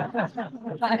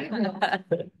 I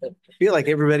feel like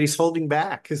everybody's holding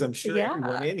back because I'm sure Yeah.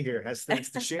 everyone in here has things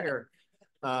to share.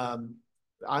 I'm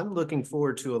looking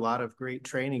forward to a lot of great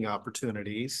training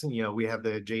opportunities. You know, we have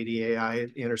the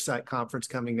JDAI Oversight conference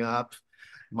coming up.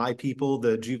 My people,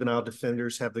 the juvenile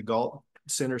defenders, have the Galt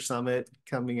Center Summit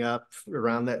coming up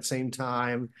around that same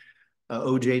time.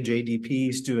 OJJDP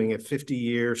is doing a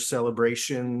 50-year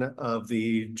celebration of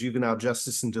the Juvenile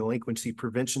Justice and Delinquency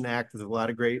Prevention Act with a lot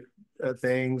of great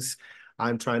things.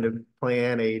 I'm trying to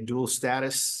plan a dual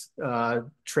status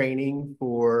training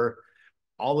for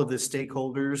all of the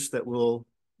stakeholders that will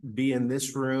be in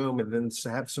this room, and then to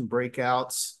have some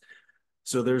breakouts.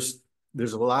 So there's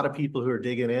a lot of people who are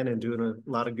digging in and doing a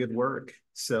lot of good work.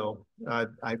 So I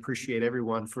appreciate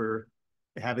everyone for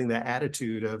having that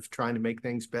attitude of trying to make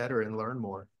things better and learn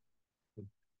more.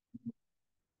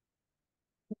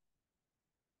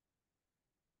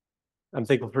 I'm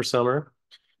thankful for summer.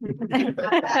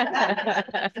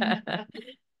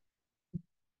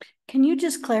 Can you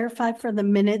just clarify for the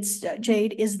minutes,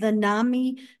 Jade, is the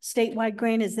NAMI statewide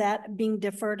grant, is that being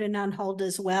deferred and on hold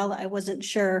as well? I wasn't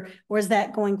sure. Or is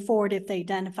that going forward if they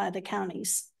identify the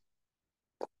counties?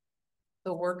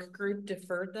 The work group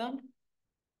deferred them.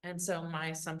 And so my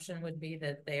assumption would be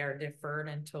that they are deferred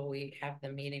until we have the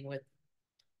meeting with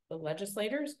the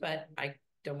legislators, but I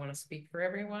don't want to speak for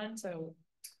everyone. So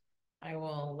I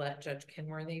will let Judge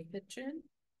Kenworthy pitch in.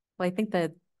 Well, I think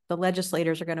that the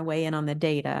legislators are going to weigh in on the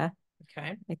data.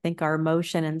 Okay. I think our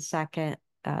motion and second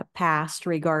passed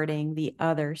regarding the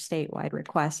other statewide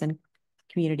requests and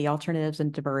community alternatives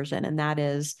and diversion. And that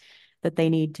is that they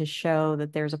need to show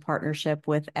that there's a partnership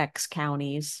with X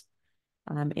counties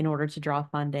in order to draw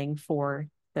funding for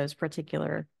those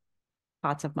particular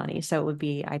pots of money. So it would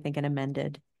be, I think, an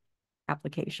amended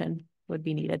application would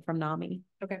be needed from NAMI.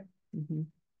 Okay. Mm-hmm.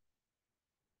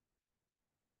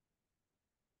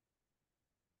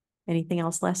 Anything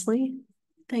else, Leslie?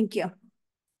 Thank you.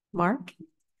 Mark?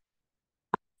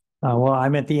 Well,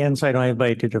 I'm at the end, so I don't have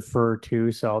anybody to defer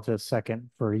to, so I'll just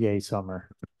second for yay summer.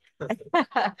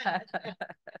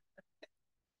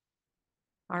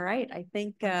 All right, I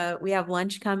think we have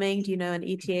lunch coming. Do you know an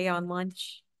ETA on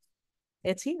lunch?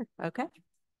 It's here. Okay.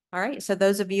 All right. So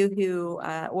those of you who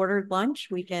ordered lunch,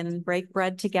 we can break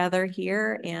bread together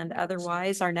here. And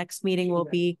otherwise, our next meeting will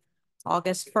be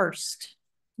August 1st.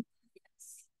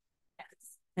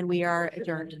 And we are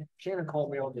adjourned. Shannon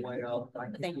called me on the way out.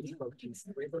 Thank you.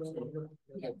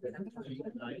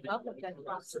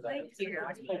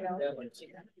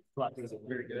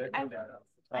 Very good.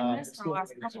 I missed our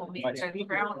last couple of meetings. I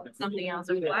found something else.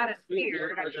 I'm glad it's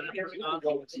here.